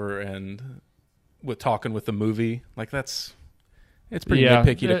driver and with talking with the movie. Like it's pretty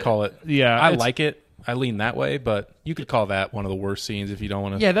nitpicky to call it. Yeah, I like it. I lean that way, but you could call that one of the worst scenes if you don't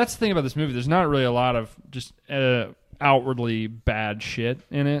want to. Yeah, that's the thing about this movie. There's not really a lot of just outwardly bad shit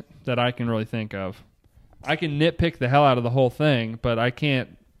in it that I can really think of. I can nitpick the hell out of the whole thing, but I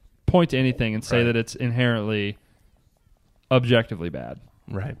can't point to anything and say that it's inherently objectively bad.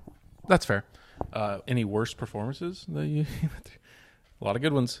 Right. That's fair. Any worst performances that you? A lot of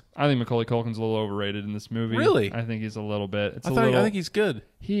good ones. I think Macaulay Culkin's a little overrated in this movie. Really? I think he's a little bit. I think he's good.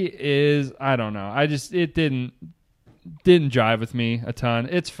 He is. I don't know. It didn't jive with me a ton.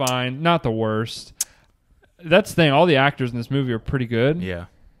 It's fine. Not the worst. That's the thing. All the actors in this movie are pretty good. Yeah.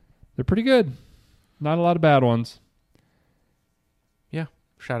 They're pretty good. Not a lot of bad ones. Yeah.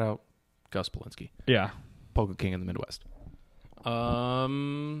 Shout out Gus Polinski. Yeah. Polka King in the Midwest.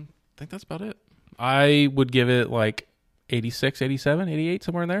 I think that's about it. I would give it like 86, 87, 88,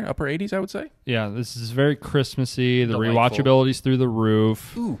 somewhere in there. Upper 80s, I would say. Yeah, this is very Christmassy. The Delightful. rewatchability's through the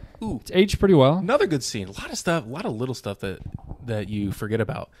roof. Ooh. It's aged pretty well. Another good scene. A lot of stuff, a lot of little stuff that you forget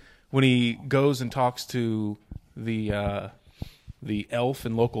about. When he goes and talks to the elf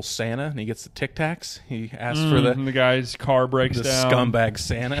and local Santa, and he gets the Tic Tacs. He asks for And the guy's car breaks the down. scumbag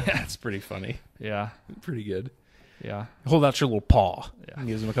Santa. That's pretty funny. Yeah, Pretty good. yeah. Hold out your little paw. Yeah. And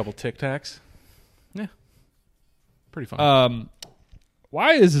gives him a couple Tic Tacs. Yeah. Pretty funny.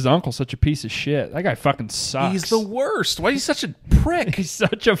 Why is his uncle such a piece of shit? That guy fucking sucks. He's the worst. Why is he such a prick? He's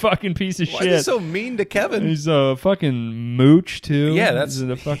such a fucking piece of Why shit. is he so mean to Kevin? He's a fucking mooch too. Yeah, that's- He's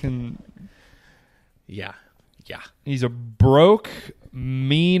a fucking. Yeah. He's a broke,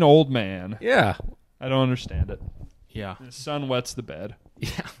 mean old man. Yeah. I don't understand it. Yeah. His son wets the bed.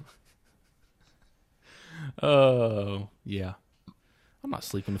 Yeah. Oh, yeah. I'm not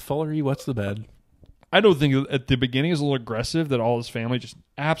sleeping with Fuller. He wets the bed. I don't think at the beginning is a little aggressive that all his family just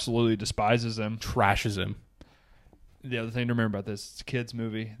absolutely despises him. Trashes him. The other thing to remember about this, it's a kid's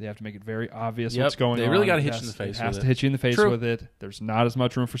movie. They have to make it very obvious Yep, what's going on. they really gotta It hit you has- in the face It has with to it. hit you in the face True. with it. There's not as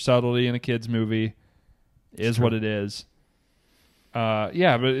much room for subtlety in a kid's movie. It is what it is.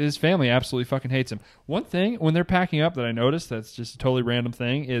 Yeah, but his family absolutely fucking hates him. One thing, when they're packing up that I noticed that's just a totally random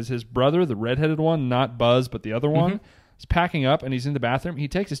thing, is his brother, the redheaded one, not Buzz, but the other one, is packing up and he's in the bathroom. He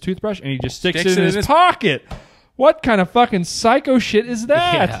takes his toothbrush and he just sticks it in his pocket. What kind of fucking psycho shit is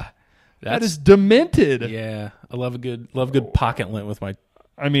that? Yeah. That is demented. Yeah. I love a good pocket lint with my...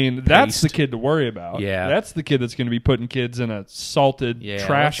 I mean, that's Paste. the kid to worry about. Yeah. That's the kid that's going to be putting kids in a salted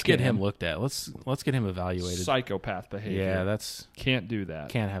trash Let's get can. him looked at. Let's get him evaluated. Psychopath behavior. Yeah, that's... Can't do that.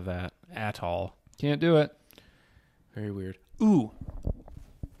 Can't have that at all. Can't do it. Very weird. Ooh.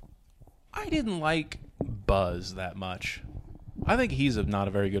 I didn't like Buzz that much. I think he's not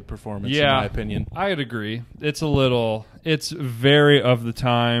a very good performance, in my opinion. I'd agree. It's very of the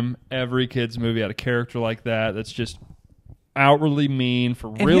time. Every kid's movie had a character like that that's just outwardly mean for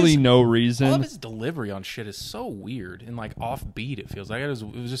really no reason. All of his delivery on shit is so weird and like offbeat. It feels like it was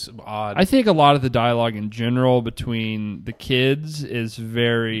just odd. I think a lot of the dialogue in general between the kids is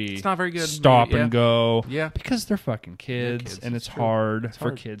It's not very good. Stop Yeah. and go. Yeah. Because they're fucking kids, kids, and it's it's true. hard for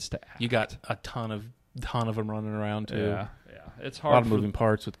hard. kids to act. You got a ton of them running around too. Yeah. It's A hard. lot of moving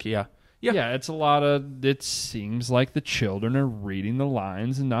parts with Yeah. It's a lot of. It seems like the children are reading the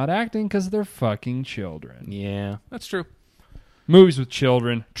lines and not acting because they're fucking children. Yeah, that's true. Movies with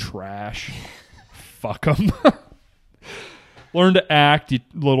children, trash. Fuck them. Learn to act, you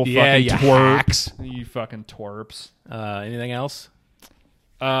little fucking you twerps. hacks. You fucking twerps. Anything else?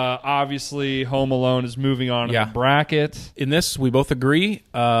 Obviously, Home Alone is moving on in Yeah. the bracket. In this, we both agree.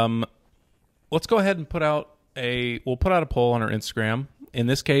 Let's go ahead and we'll put out a poll on our Instagram. In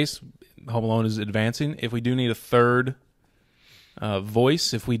this case, Home Alone is advancing. If we do need a third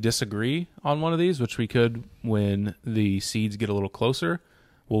voice, if we disagree on one of these, which we could when the seeds get a little closer,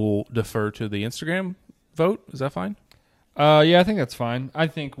 we'll defer to the Instagram vote. Is that fine? Yeah, I think that's fine. I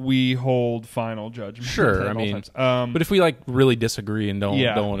think we hold final judgment. Sure, at I all meing, times. But if we like really disagree and don't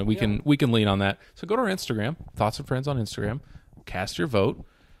want it, we can lean on that. So go to our Instagram, Thoughts and Friends on Instagram, cast your vote.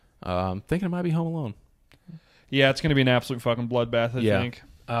 Thinking it might be Home Alone. Yeah, it's going to be an absolute fucking bloodbath, I think.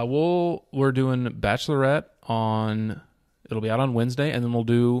 We're doing Bachelorette it'll be out on Wednesday, and then we'll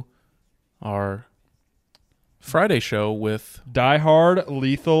do our Friday show with... Die Hard,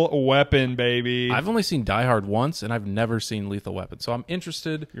 Lethal Weapon, baby. I've only seen Die Hard once, and I've never seen Lethal Weapon, so I'm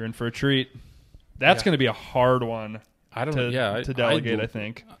interested. You're in for a treat. That's going to be a hard one to delegate, I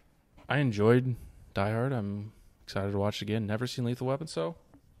think. I enjoyed Die Hard. I'm excited to watch it again. Never seen Lethal Weapon, so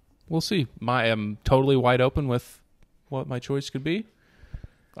we'll see. I am totally wide open with what my choice could be.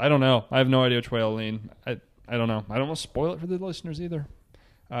 I don't know. I have no idea which way I'll lean. I don't know. I don't want to spoil it for the listeners either.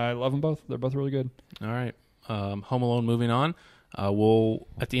 I love them both. They're both really good. All right. Home Alone, moving on. We'll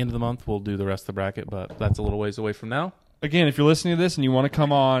at the end of the month, we'll do the rest of the bracket, but that's a little ways away from now. Again, if you're listening to this and you want to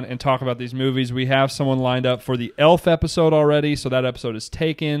come on and talk about these movies, we have someone lined up for the Elf episode already, so that episode is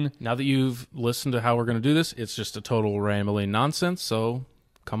taken. Now that you've listened to how we're going to do this, it's just a total rambling nonsense, so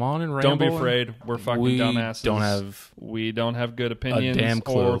come on and ramble. Don't be afraid. We're fucking dumbasses. We don't have good opinions damn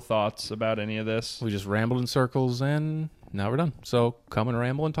clue. or thoughts about any of this. We just rambled in circles, and now we're done. So come and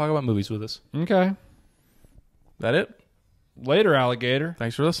ramble and talk about movies with us. Okay. That it? Later, alligator.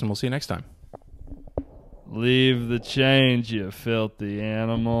 Thanks for listening. We'll see you next time. Leave the change, you filthy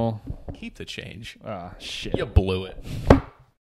animal. Keep the change. Ah, shit. You blew it.